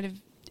which kind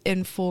of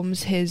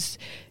informs his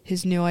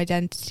new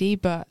identity,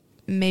 but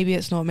maybe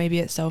it's not. Maybe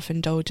it's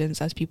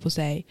self-indulgence, as people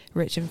say,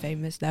 rich and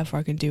famous, therefore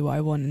I can do what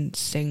I want and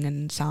sing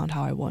and sound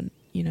how I want,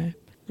 you know.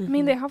 I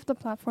mean, they have the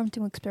platform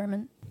to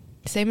experiment.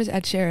 Same as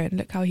Ed Sheeran.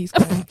 Look how he's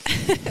going.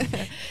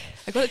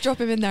 I got to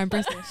drop him in there in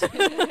British.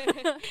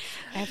 I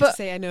have to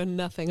say I know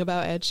nothing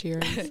about Ed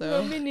Sheeran. No,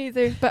 So me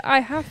neither. But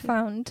I have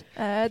found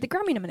the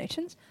Grammy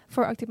nominations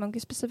for Arctic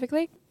Monkeys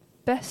specifically.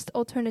 Best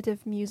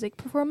Alternative Music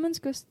Performance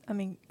goes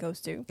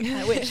to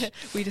which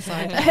We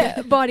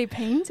decided. Body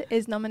Paint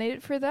is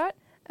nominated for that.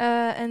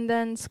 And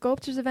then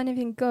Sculptures of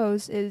Anything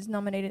Goes is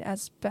nominated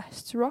as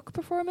Best Rock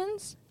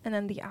Performance. And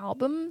then the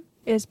album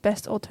is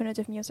Best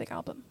Alternative Music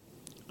Album.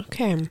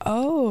 okay,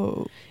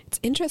 Oh. it's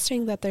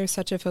interesting that there's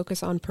such a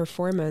focus on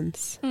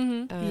performance.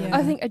 Mm-hmm. Yeah.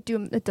 I think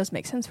it does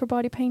make sense for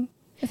Body Paint.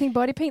 I think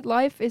Body Paint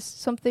live is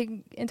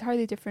something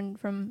entirely different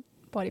from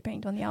Body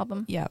Paint on the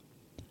album. Yeah.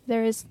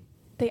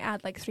 They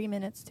add like 3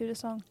 minutes to the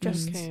song,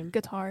 just Okay.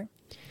 guitar.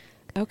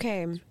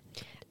 Okay.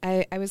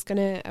 I was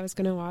gonna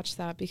watch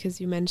that because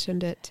you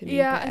mentioned it to me.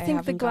 Yeah, but I think the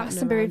haven't gotten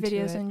Glastonbury around to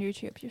videos it. on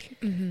YouTube. You should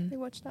Mm-hmm.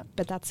 watch that.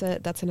 But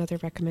that's another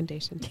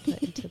recommendation to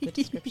put into the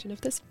description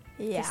of this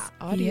Yeah.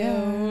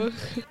 audio.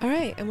 All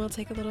right, and we'll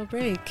take a little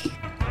break.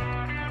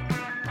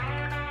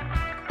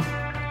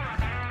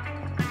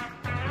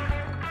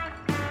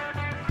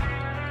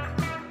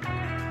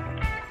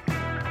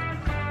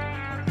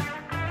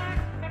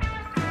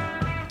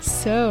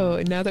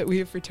 So now that we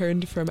have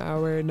returned from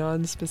our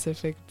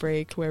non-specific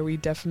break where we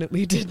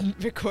definitely didn't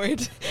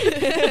record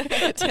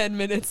 10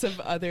 minutes of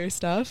other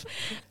stuff,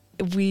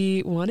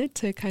 we wanted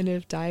to kind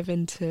of dive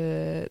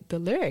into the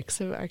lyrics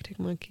of Arctic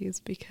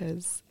Monkeys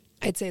because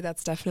I'd say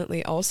that's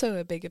definitely also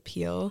a big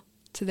appeal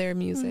to their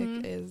music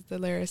is the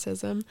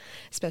lyricism,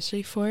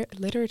 especially for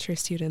literature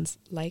students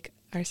like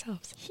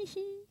ourselves.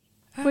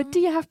 What do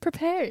you have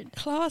prepared?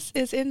 Class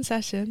is in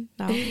session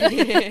now.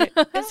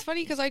 It's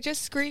funny because I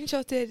just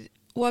screenshotted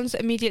ones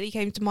that immediately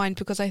came to mind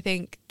because I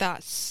think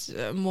that's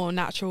a more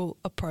natural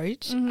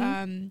approach.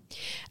 And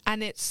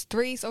it's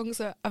 3 songs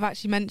that I've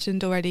actually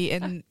mentioned already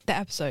in the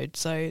episode.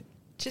 So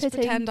just Fitting.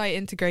 pretend I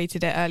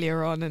integrated it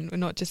earlier on and we're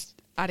not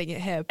just adding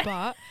it here.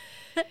 But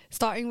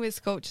starting with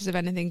Sculptures of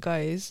Anything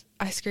Goes,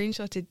 I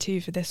screenshotted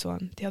 2 for this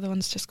one. The other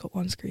one's just got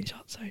 1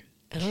 screenshot. So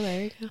Oh,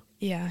 there you go.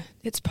 yeah,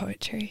 it's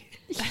poetry.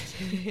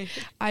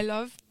 I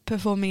love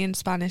performing in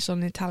Spanish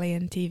on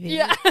Italian TV.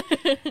 Yeah.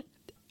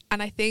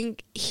 And I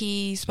think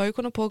he spoke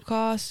on a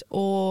podcast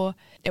or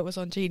it was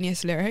on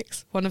Genius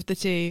Lyrics, one of the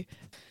 2.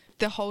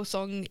 The whole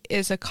song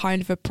is a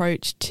kind of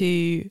approach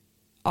to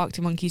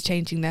Arctic Monkeys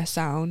changing their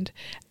sound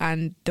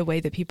and the way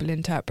that people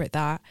interpret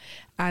that.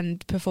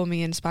 And performing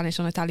in Spanish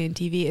on Italian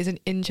TV is an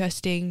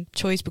interesting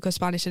choice because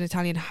Spanish and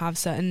Italian have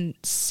certain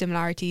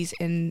similarities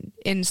in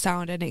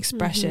sound and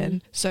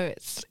expression. So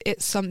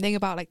it's something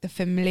about like the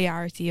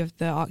familiarity of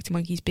the Arctic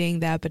Monkeys being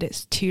there, but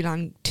it's 2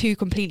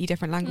 completely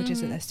different languages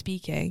that they're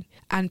speaking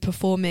and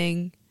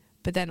performing.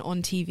 But then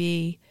on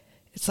TV,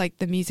 it's like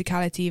the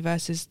musicality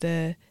versus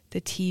the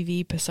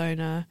TV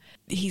persona.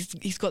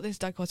 He's got this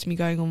dichotomy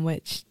going on,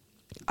 which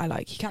I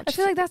like. He I captures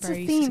feel like it that's the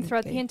very theme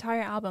throughout the succinctly.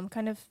 entire album,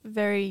 kind of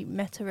very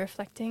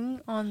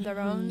meta-reflecting on their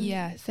own.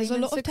 Yeah, there's a fame lot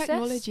and of success.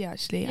 technology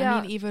actually. Yeah.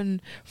 I mean,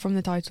 even from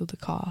the title, The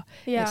Car,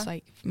 Yeah, it's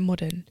like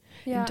modern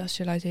yeah.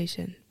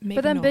 industrialization. Maybe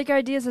But then not. big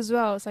ideas as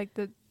well. It's like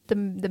the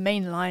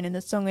main line in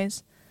the song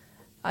is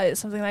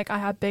something like, "I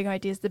had big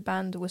ideas. The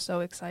band was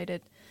so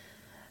excited,"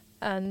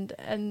 and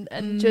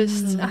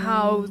just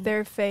how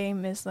their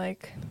fame is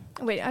like.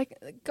 Wait, I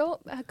go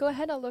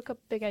ahead. I'll look up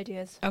big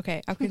ideas.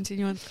 Okay, I'll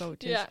continue on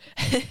sculptures.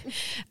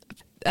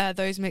 Yeah.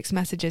 Those mixed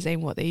messages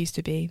ain't what they used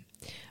to be.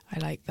 I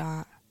like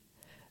that.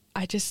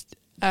 I just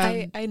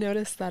I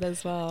noticed that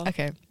as well.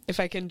 okay. If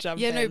I can jump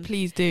Yeah, in. no,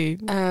 please do.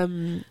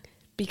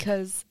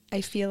 Because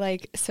I feel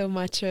like so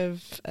much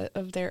of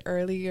their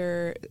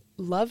earlier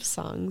love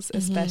songs,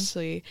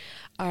 especially,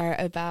 are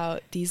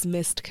about these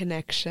missed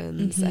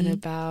connections and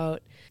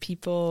about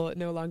people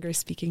no longer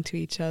speaking to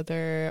each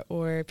other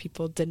or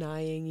people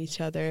denying each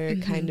other,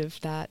 kind of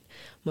that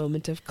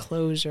moment of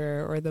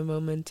closure or the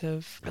moment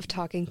of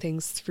talking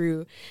things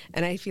through.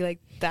 And I feel like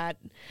that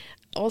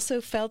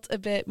also felt a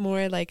bit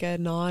more like a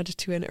nod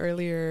to an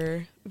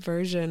earlier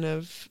version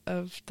of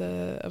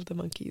the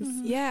Monkees.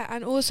 Yeah,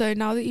 and also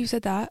now that you've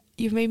said that,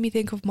 you've made me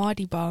think of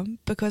Mardi Bum,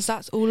 because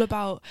that's all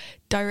about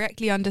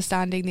directly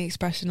understanding the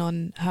expression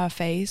on her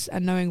face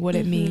and knowing what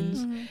it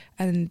means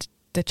and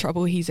the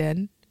trouble he's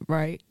in,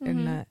 right?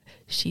 And that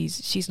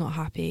she's not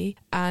happy.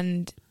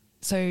 And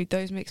so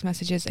those mixed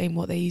messages ain't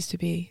what they used to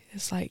be.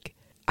 It's like,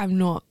 I'm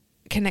not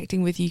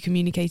connecting with you,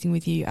 communicating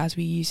with you as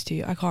we used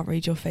to. I can't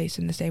read your face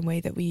in the same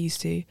way that we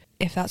used to.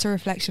 If that's a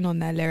reflection on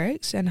their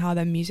lyrics and how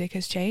their music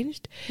has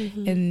changed,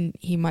 and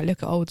he might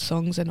look at old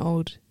songs and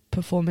old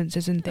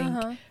performances and think,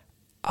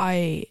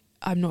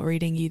 I'm not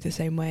reading you the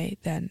same way,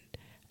 then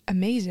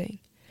amazing.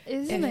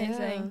 It's Yeah.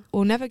 amazing.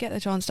 We'll never get the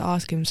chance to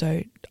ask him,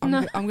 so I'm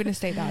going to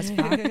state that as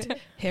fact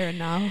here and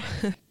now.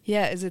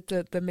 Yeah, is it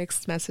the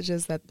mixed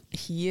messages that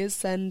he is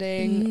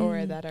sending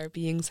or that are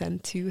being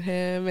sent to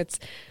him? It's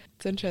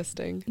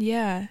interesting.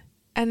 Yeah.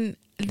 And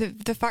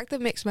the fact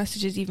that mixed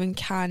messages even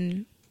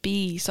can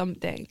be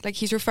something, like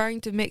he's referring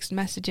to mixed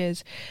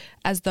messages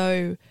as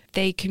though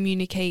they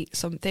communicate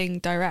something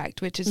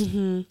direct, which is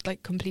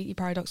like completely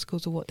paradoxical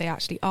to what they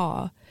actually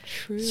are.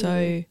 True.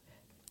 So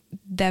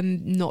them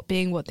not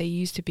being what they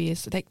used to be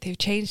is like they've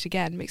changed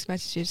again. Mixed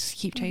messages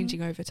keep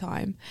changing over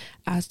time,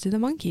 as do the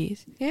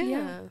Monkees.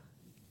 yeah.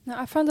 No,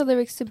 I found the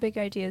lyrics to Big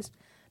Ideas.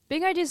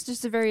 Big Ideas is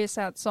just a very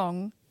sad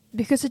song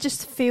because it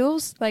just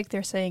feels like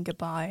they're saying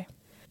goodbye.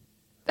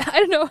 I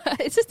don't know.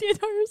 It's just the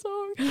entire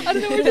song. I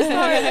don't know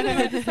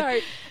where to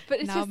start. But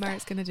it's Now just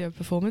Merritt's going to do a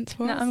performance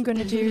for now us. I'm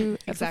gonna do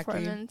a Exactly.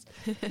 performance.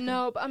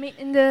 No, but I mean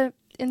in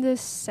the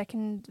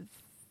second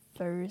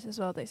verse as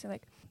well, they say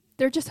like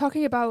they're just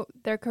talking about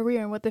their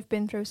career and what they've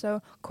been through.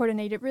 So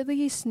coordinated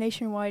release,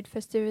 nationwide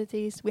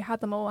festivities. We had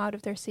them all out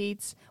of their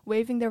seats,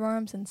 waving their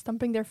arms and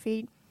stomping their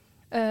feet.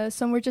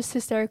 Some were just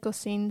hysterical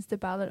scenes. The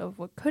ballad of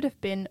what could have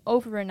been,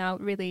 over and out.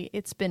 Really,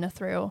 it's been a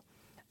thrill.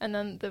 And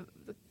then the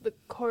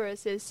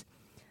chorus is,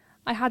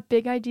 I had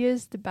big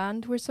ideas, the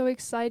band were so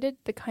excited,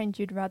 the kind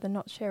you'd rather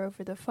not share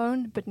over the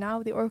phone, but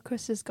now the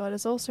orchestra's got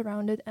us all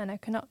surrounded, and I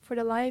cannot for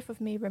the life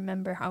of me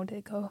remember how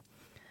they go.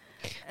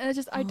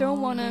 And I don't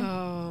want to,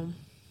 Oh,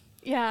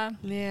 yeah.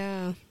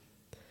 yeah.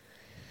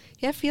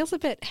 Yeah, it feels a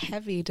bit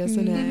heavy,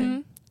 doesn't it?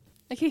 Mhm.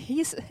 Like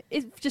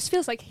it just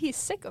feels like he's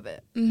sick of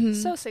it.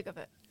 So sick of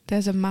it.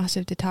 There's a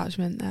massive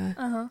detachment there.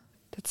 Uh-huh.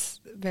 That's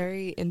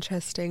very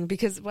interesting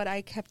because what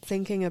I kept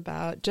thinking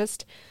about,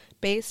 just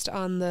based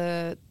on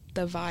the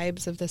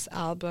vibes of this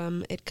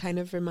album, it kind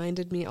of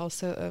reminded me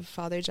also of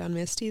Father John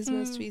Misty's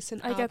most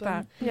recent album. I get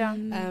that.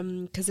 Yeah.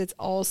 Because it's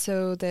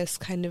also this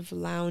kind of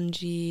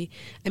loungy.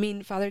 I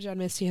mean, Father John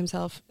Misty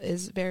himself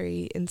is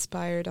very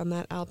inspired on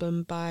that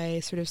album by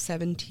sort of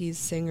 70s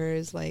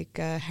singers like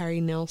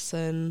Harry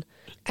Nilsson,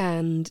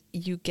 and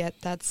you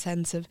get that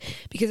sense of,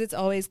 because it's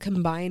always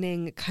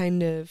combining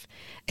kind of,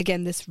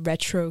 again, this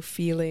retro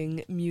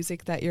feeling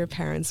music that your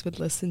parents would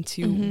listen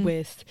to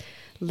with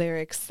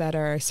lyrics that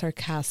are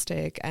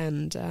sarcastic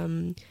and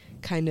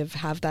kind of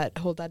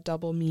hold that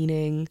double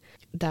meaning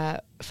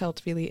that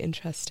felt really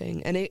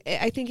interesting. And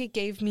I think it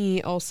gave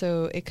me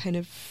also, it kind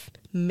of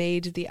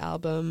made the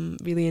album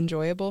really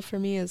enjoyable for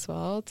me as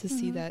well, to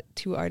see that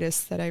two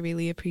artists that I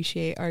really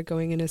appreciate are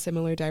going in a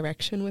similar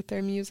direction with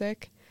their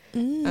music.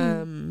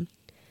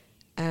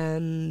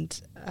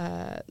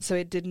 So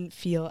it didn't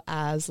feel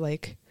as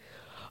like,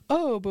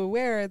 oh, but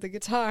where are the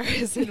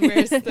guitars and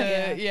where's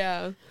the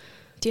yeah.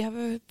 Do you have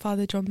a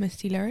Father John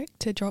Misty lyric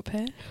to drop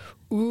here?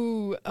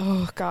 Ooh,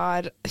 oh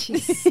God.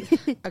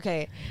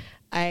 Okay,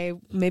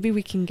 maybe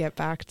we can get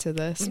back to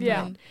this.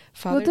 Yeah. but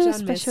Father We'll do a John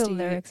special Misty,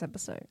 lyrics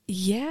episode.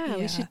 Yeah,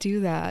 we Yeah, should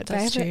do that. But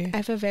that's true. I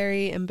have a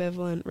very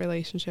ambivalent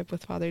relationship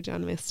with Father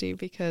John Misty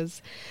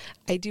because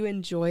I do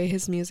enjoy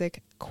his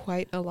music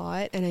quite a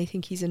lot, and I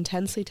think he's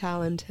intensely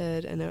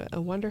talented and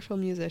a wonderful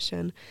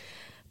musician,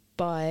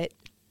 but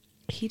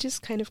he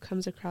just kind of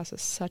comes across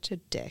as such a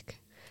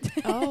dick.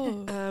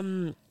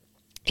 Oh.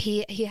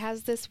 He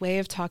has this way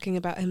of talking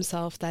about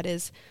himself that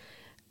is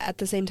at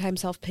the same time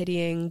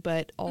self-pitying,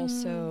 but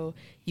also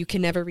you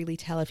can never really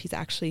tell if he's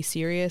actually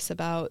serious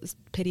about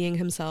pitying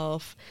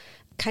himself,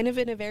 kind of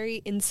in a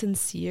very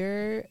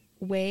insincere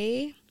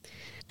way.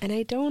 And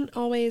I don't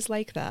always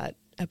like that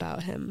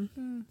about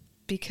him,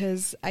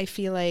 because I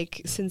feel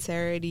like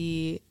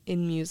sincerity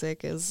in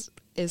music is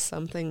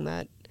something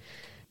that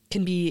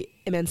can be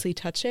immensely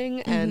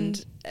touching,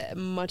 and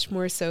much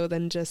more so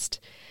than just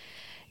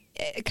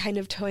kind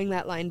of towing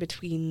that line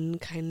between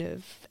kind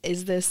of,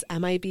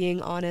 am I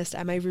being honest?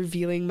 Am I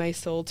revealing my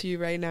soul to you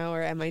right now?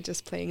 Or am I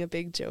just playing a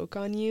big joke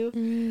on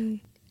you?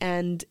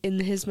 And in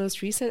his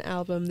most recent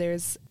album,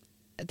 there's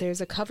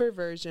a cover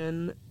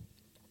version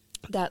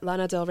that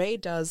Lana Del Rey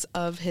does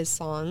of his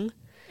song.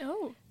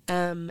 Oh.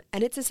 And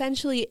it's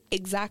essentially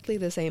exactly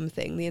the same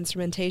thing. The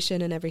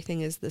instrumentation and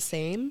everything is the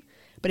same,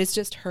 but it's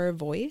just her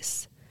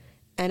voice.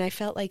 And I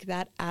felt like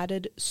that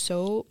added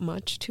so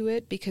much to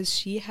it, because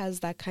she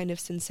has that kind of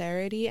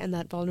sincerity and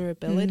that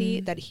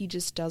vulnerability that he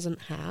just doesn't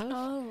have.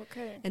 Oh,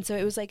 okay. And so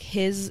it was like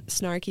his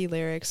snarky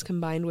lyrics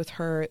combined with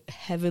her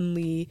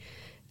heavenly,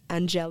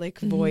 angelic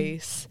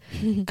voice.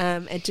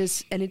 It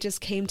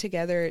just came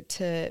together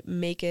to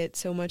make it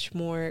so much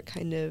more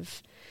kind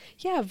of,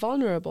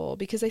 vulnerable,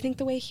 because I think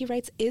the way he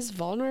writes is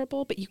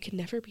vulnerable, but you can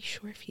never be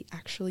sure if he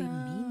actually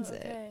means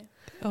it.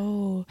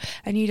 Oh,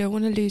 and you don't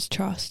want to lose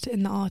trust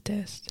in the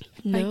artist.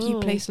 No. Like, you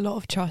place a lot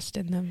of trust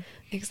in them.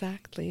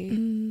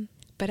 Exactly.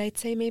 But I'd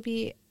say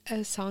maybe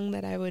a song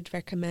that I would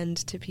recommend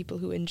to people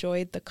who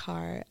enjoyed The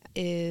Car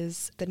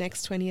is The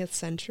Next 20th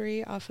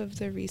Century off of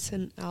the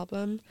recent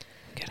album.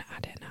 I'm going to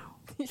add it now.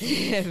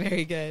 Yeah,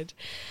 very good.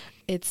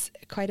 It's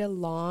quite a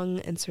long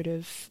and sort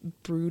of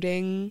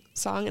brooding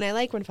song, and I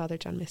like when Father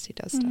John Misty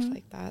does stuff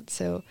like that,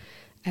 so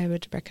I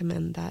would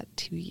recommend that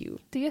to you.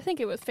 Do you think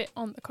it would fit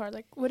on the car?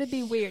 Like, would it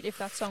be weird if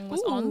that song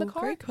was on the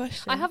car? Great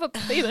question. I have a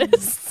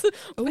playlist.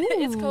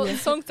 It's called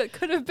Songs That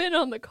Could Have Been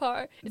on the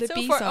Car. The It so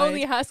B-side. far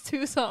only has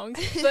 2 songs.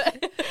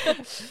 But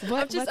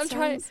I'm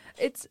trying. songs?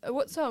 It's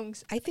what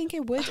songs? I think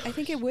it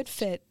would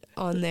fit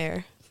on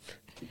there.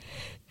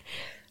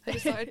 I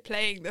just started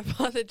playing the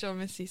Father John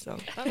Misty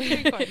song. That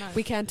would be quite nice.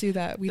 We can't do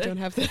that. We don't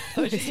have the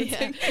No,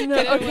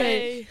 Get okay.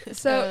 away.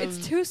 So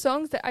it's 2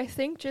 songs that I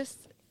think just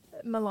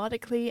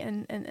melodically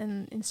and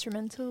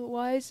instrumental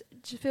wise,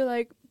 just feel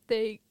like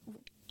they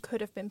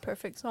could have been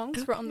perfect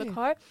songs for on the Okay.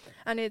 car.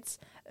 And it's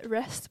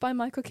Rest by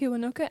Michael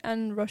Kiwanuka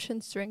and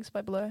Russian Strings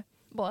by Blur.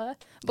 Blur.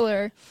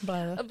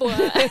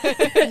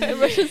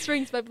 Russian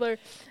Strings by Blur.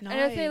 Nice.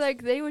 And I feel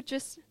like they would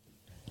just,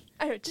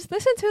 I don't know, just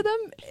listen to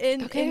them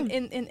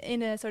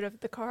in a sort of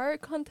the car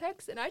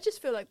context, and I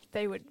just feel like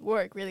they would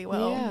work really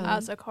well Yeah.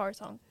 as a car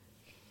song.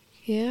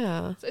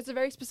 Yeah. So it's a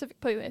very specific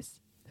playlist.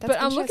 That's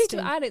But I'm looking to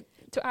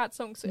interesting. add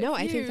songs. So No, if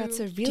I think you- that's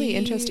a Do really you-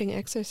 interesting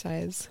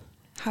exercise.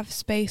 Have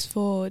space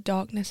for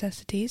Dark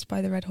Necessities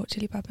by the Red Hot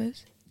Chili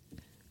Peppers.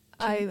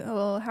 I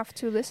will have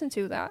to listen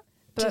to that.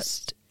 But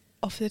Just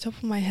off the top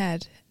of my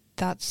head,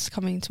 that's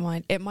coming to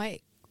mind. It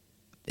might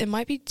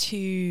be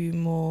too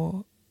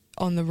more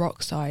on the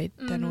rock side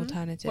than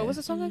alternative. what was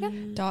the song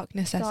again? Dark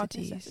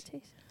Necessities. Dark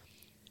Necessities.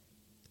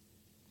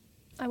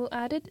 I will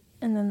add it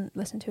and then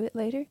listen to it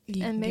later.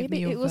 You and can give maybe me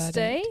your it will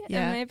stay, verdict.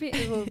 Yeah. and maybe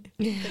it will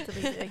get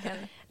deleted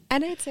again.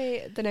 And I'd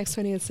say The Next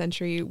 20th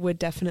Century would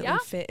definitely Yeah?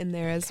 fit in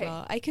there as Okay.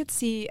 well. I could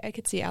see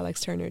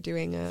Alex Turner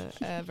doing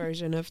a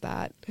version of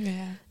that.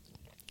 Yeah.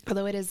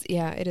 Although it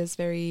is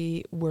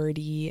very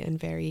wordy and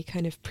very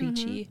kind of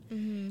preachy.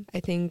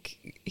 I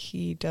think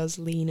he does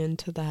lean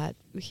into that.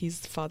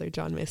 He's Father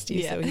John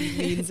Misty, so he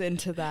leans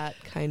into that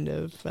kind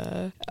of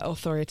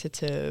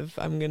authoritative,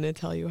 I'm going to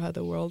tell you how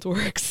the world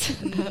works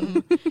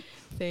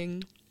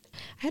thing.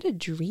 I had a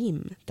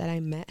dream that I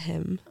met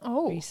him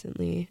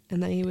recently,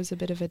 and that he was a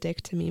bit of a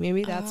dick to me.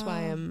 Maybe that's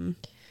why I'm...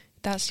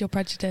 That's your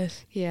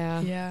prejudice.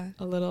 Yeah.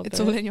 A little It's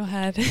bit. all in your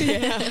head.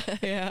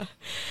 Yeah.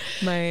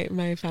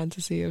 My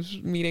fantasy of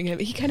meeting him.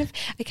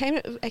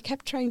 I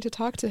kept trying to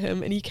talk to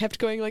him, and he kept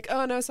going like,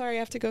 "Oh no, sorry, I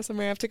have to go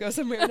somewhere.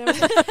 And I was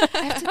like,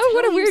 I have to Oh,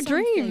 what tell a you weird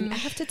something. dream. I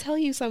have to tell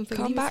you something.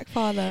 Come He was- back,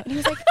 Father. And he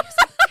was like,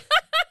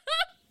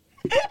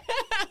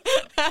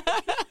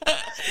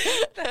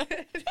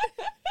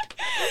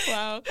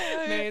 wow,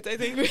 mate, I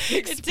think we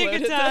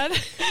exploded that.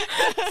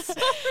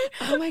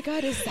 Oh my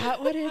god, is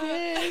that what it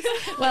is?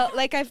 Well,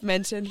 like I've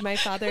mentioned, my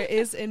father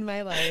is in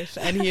my life,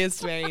 and he is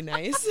very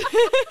nice.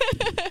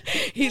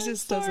 He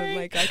just doesn't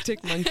like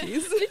Arctic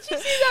monkeys. Did you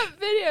see that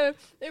video?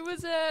 It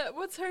was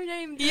what's her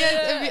name?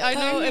 I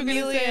know Oh, Amelia.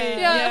 Amelia.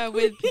 Yeah,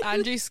 with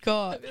Andrew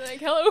Scott. I'd be like,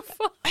 hello,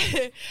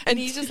 And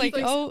he's just like,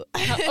 Like, oh,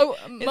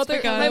 mother,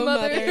 begun. my Hello,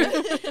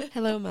 mother.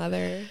 Hello,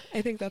 mother.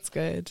 I think that's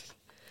good.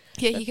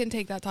 yeah, you can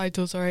take that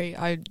title. Sorry,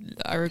 I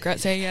regret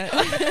saying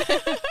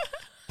it.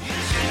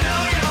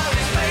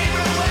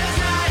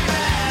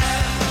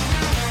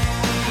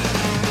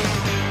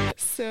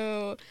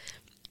 So,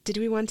 did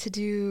we want to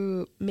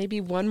do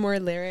maybe one more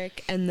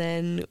lyric and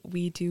then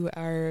we do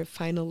our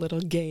final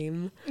little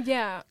game?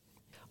 Yeah.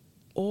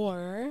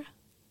 Or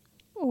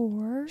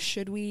Or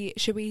should we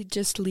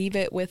just leave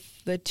it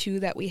with the two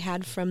that we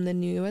had from the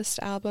newest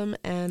album,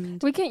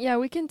 and we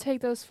can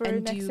take those for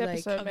and next do, like,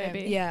 episode okay.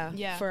 maybe.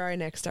 yeah, for our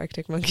next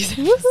Arctic Monkeys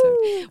Woohoo!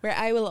 episode, where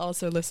I will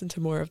also listen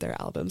to more of their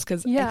albums,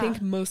 because I Yeah. think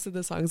most of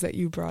the songs that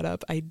you brought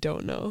up I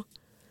don't know.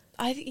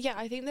 I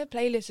think the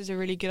playlist is a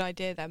really good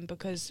idea then,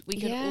 because we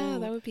can all.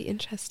 that would be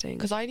interesting.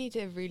 Because I need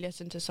to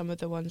re-listen to some of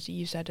the ones that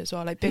you said as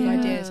well, like big Yeah.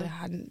 ideas I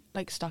hadn't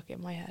like stuck in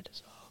my head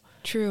as well.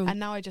 True. And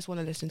now I just want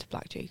to listen to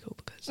Black Jekyll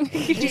because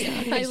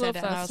I love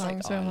that and I was song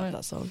like, so I much. love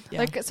that song. Yeah.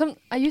 Like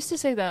I used to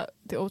say that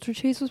the Ultra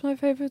Cheese was my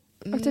favorite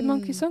Arctic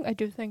Monkey song. I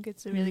do think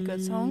it's a really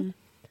good song.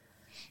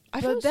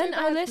 I but feel then so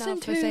I bad now listened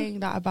for to-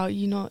 saying that about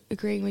you not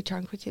agreeing with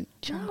Tranquility.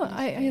 No,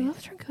 I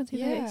love Tranquility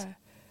Base. Yeah.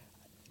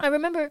 I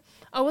remember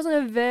I wasn't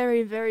a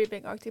very, very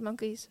big Arctic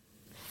Monkeys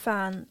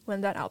fan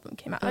when that album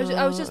came out. I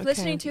was just okay.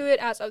 listening to it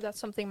as, that's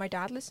something my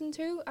dad listened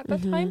to at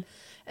that time.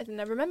 And then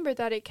I remember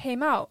that it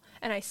came out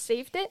and I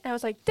saved it and I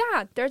was like,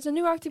 Dad, there's a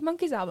new Arctic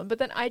Monkeys album. But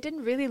then I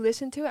didn't really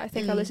listen to it. I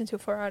think I listened to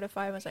 4 out of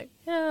 5. I was like,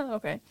 yeah,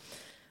 okay.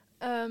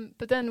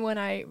 But then when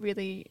I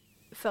really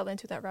fell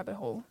into that rabbit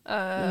hole,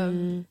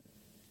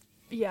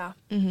 yeah,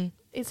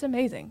 it's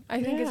amazing.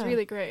 I think it's Yeah.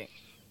 really great.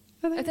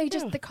 I think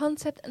just the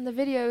concept and the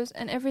videos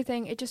and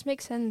everything, it just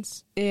makes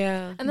sense.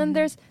 Yeah. And then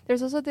there's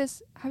also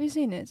this. Have you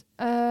seen it?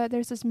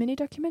 There's this mini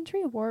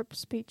documentary, Warp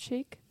Speed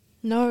Chic.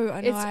 No,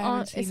 I know It's I on.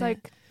 haven't seen It's it.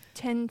 like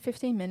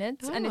 10-15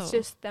 minutes, and it's Oh.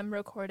 just them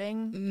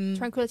recording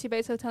Tranquility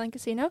Base Hotel and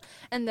Casino.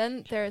 And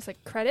then there's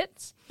like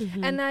credits.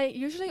 And I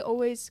usually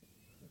always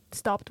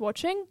stopped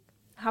watching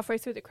halfway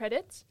through the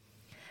credits,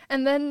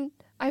 and then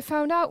I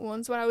found out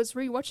once when I was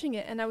rewatching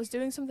it and I was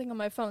doing something on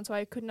my phone, so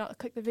I could not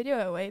click the video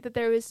away, that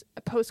there was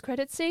a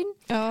post-credit scene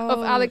of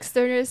Alex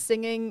Turner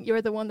singing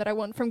 "You're the One That I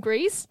Want" from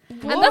Grease,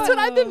 and that's what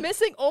I've been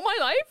missing all my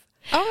life.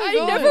 Oh my I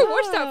God. never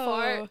watched that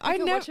far. I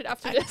can never- watch it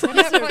after this.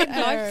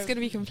 Life's gonna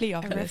be complete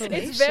after this.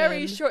 revelation. It's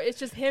very short. It's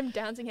just him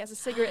dancing. He has a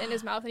cigarette in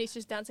his mouth and he's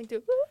just dancing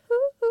to.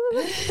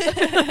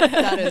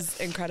 That is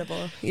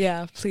incredible.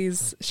 Yeah,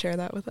 please share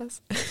that with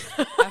us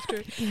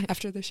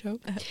after the show.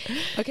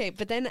 Okay,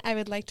 but then I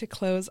would like to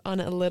close on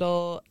a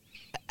little,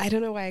 I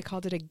don't know why I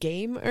called it a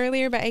game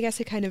earlier, but I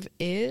guess it kind of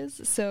is.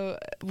 So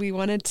we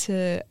wanted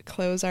to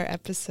close our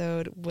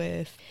episode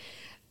with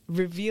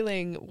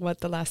revealing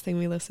what the last thing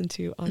we listened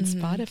to on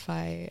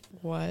Spotify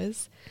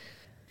was.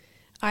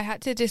 I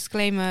had to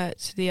disclaimer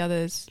to the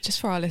others,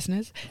 just for our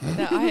listeners,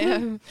 that I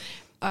am.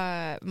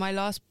 My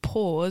last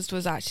pause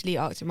was actually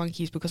Arctic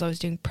Monkeys because I was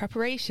doing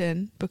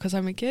preparation because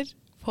I'm a good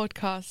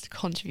podcast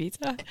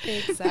contributor.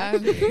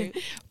 Exactly.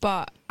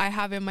 But I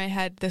have in my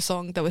head the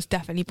song that was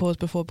definitely paused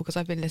before because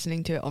I've been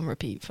listening to it on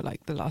repeat for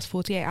like the last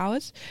 48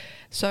 hours.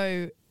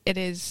 So it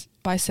is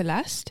by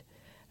Celeste.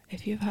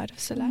 If you've heard of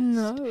Celeste.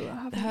 No, I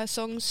haven't. Her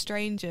song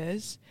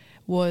Strangers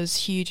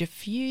was huge a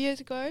few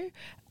years ago.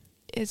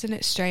 Isn't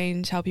it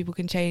strange how people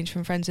can change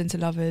from friends into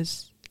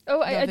lovers?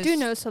 Oh, I do Lovers-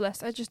 know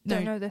Celeste. I just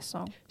don't No. know this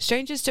song.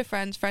 Strangers to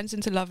friends, friends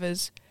into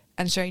lovers,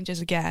 and strangers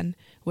again,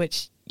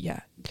 which,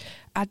 yeah,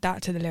 add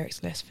that to the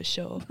lyrics list for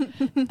sure.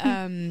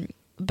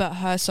 But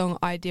her song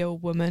Ideal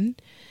Woman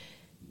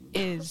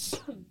is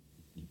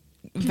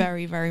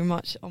very, very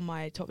much on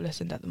my top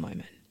listen at the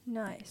moment.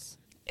 Nice.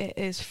 It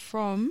is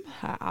from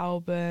her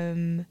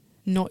album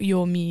Not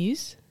Your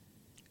Muse.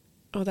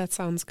 Oh, that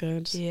sounds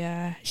good.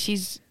 Yeah,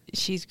 she's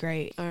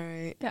great. All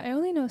right. Yeah, I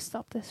only know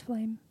Stop This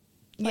Flame.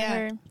 by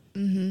her.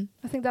 Mm-hmm.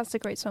 I think that's a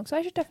great song, so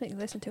I should definitely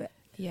listen to it.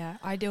 Yeah,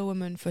 Ideal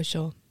Woman for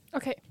sure.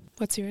 Okay.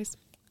 What's yours?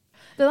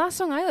 The last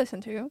song I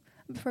listened to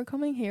before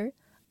coming here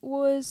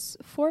was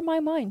For My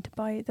Mind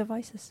by The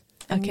Vices.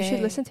 And you should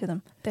Okay. listen to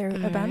them. They're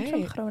a band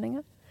from Alright.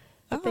 Groningen.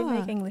 But they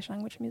make English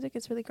language music.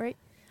 It's really great.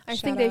 I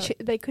Shout think out.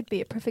 they could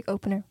be a perfect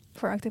opener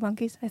for Arctic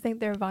Monkeys. I think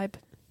their vibe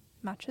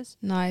matches.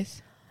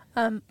 Nice.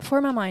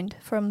 For My Mind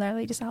from their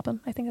latest album.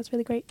 I think that's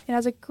really great. It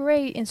has a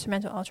great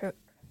instrumental outro.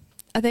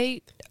 Are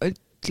they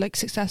like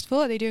successful?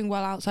 Are they doing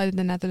well outside of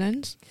the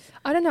Netherlands?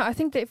 I don't know. I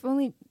think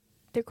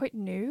they're quite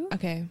new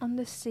Okay. on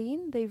the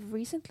scene. They've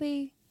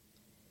recently...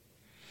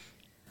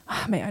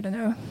 I don't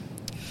know.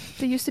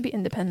 They used to be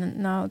independent.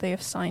 Now they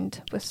have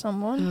signed with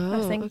someone. I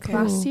Oh, think okay.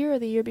 last year or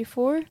the year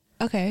before.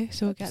 Okay,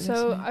 so we'll get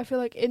So I feel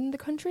like in the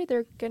country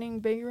they're getting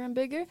bigger and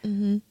bigger.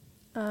 Mm-hmm.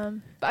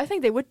 But I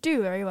think they would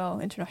do very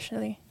well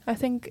internationally. I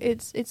think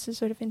it's a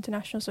sort of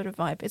international sort of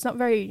vibe. It's not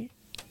very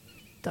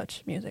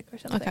Dutch music or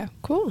something. Okay.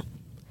 Cool.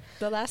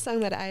 The last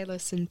song that I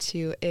listened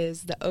to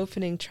is the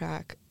opening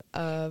track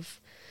of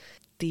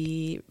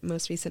the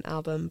most recent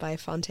album by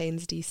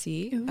Fontaines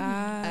DC.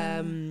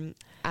 Ooh.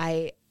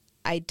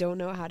 I don't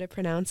know how to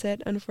pronounce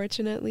it,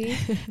 unfortunately,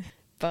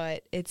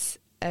 but it's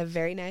a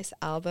very nice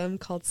album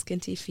called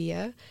Skinty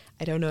Fia.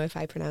 I don't know if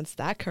I pronounced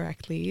that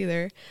correctly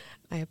either.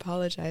 I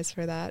apologize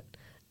for that.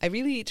 I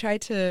really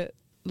tried to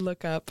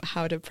look up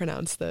how to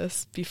pronounce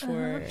this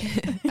before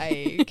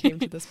I came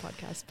to this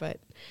podcast,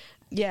 but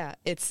yeah,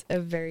 it's a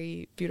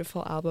very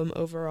beautiful album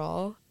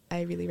overall.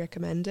 I really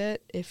recommend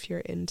it if you're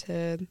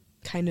into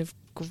kind of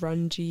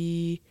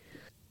grungy,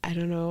 I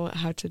don't know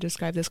how to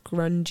describe this,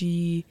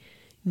 grungy,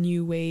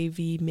 new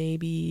wavy,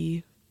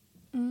 maybe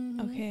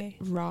Okay.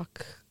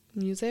 rock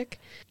music.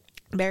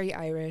 Very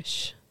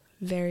Irish.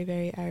 Very,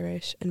 very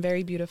Irish and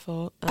very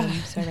beautiful.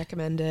 So I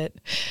recommend it.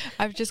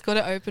 I've just got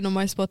it open on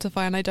my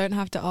Spotify and I don't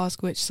have to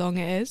ask which song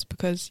it is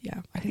because,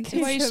 I can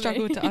see why you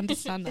struggle to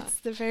understand that. It's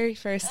the very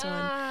first one.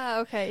 Ah,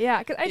 okay,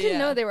 yeah. 'Cause I didn't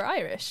know they were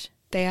Irish.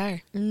 They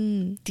are.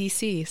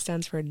 DC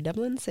stands for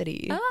Dublin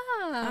City.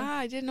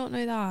 I did not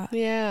know that.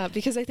 Yeah,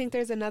 because I think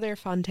there's another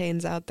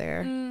Fontaines out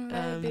there.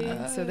 Maybe.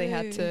 So they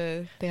had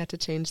to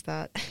change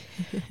that.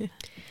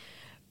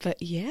 But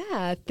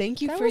yeah,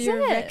 thank you That for was your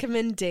it.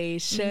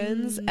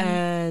 recommendations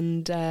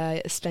and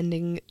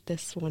spending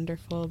this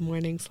wonderful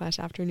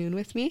morning/afternoon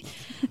with me.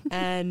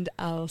 And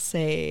I'll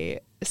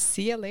say,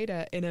 see you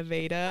later,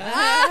 Innovator.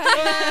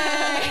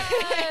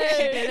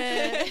 She did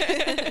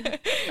it.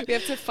 We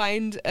have to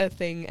find a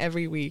thing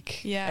every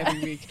week. Yeah.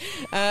 Every week.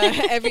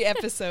 Every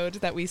episode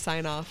that we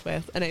sign off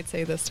with. And I'd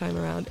say this time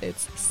around,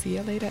 it's see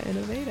you later,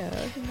 Innovator.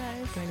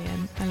 Nice.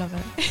 Brilliant. I love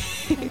it.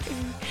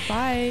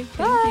 Bye.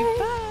 Bye. Thank you.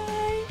 Bye.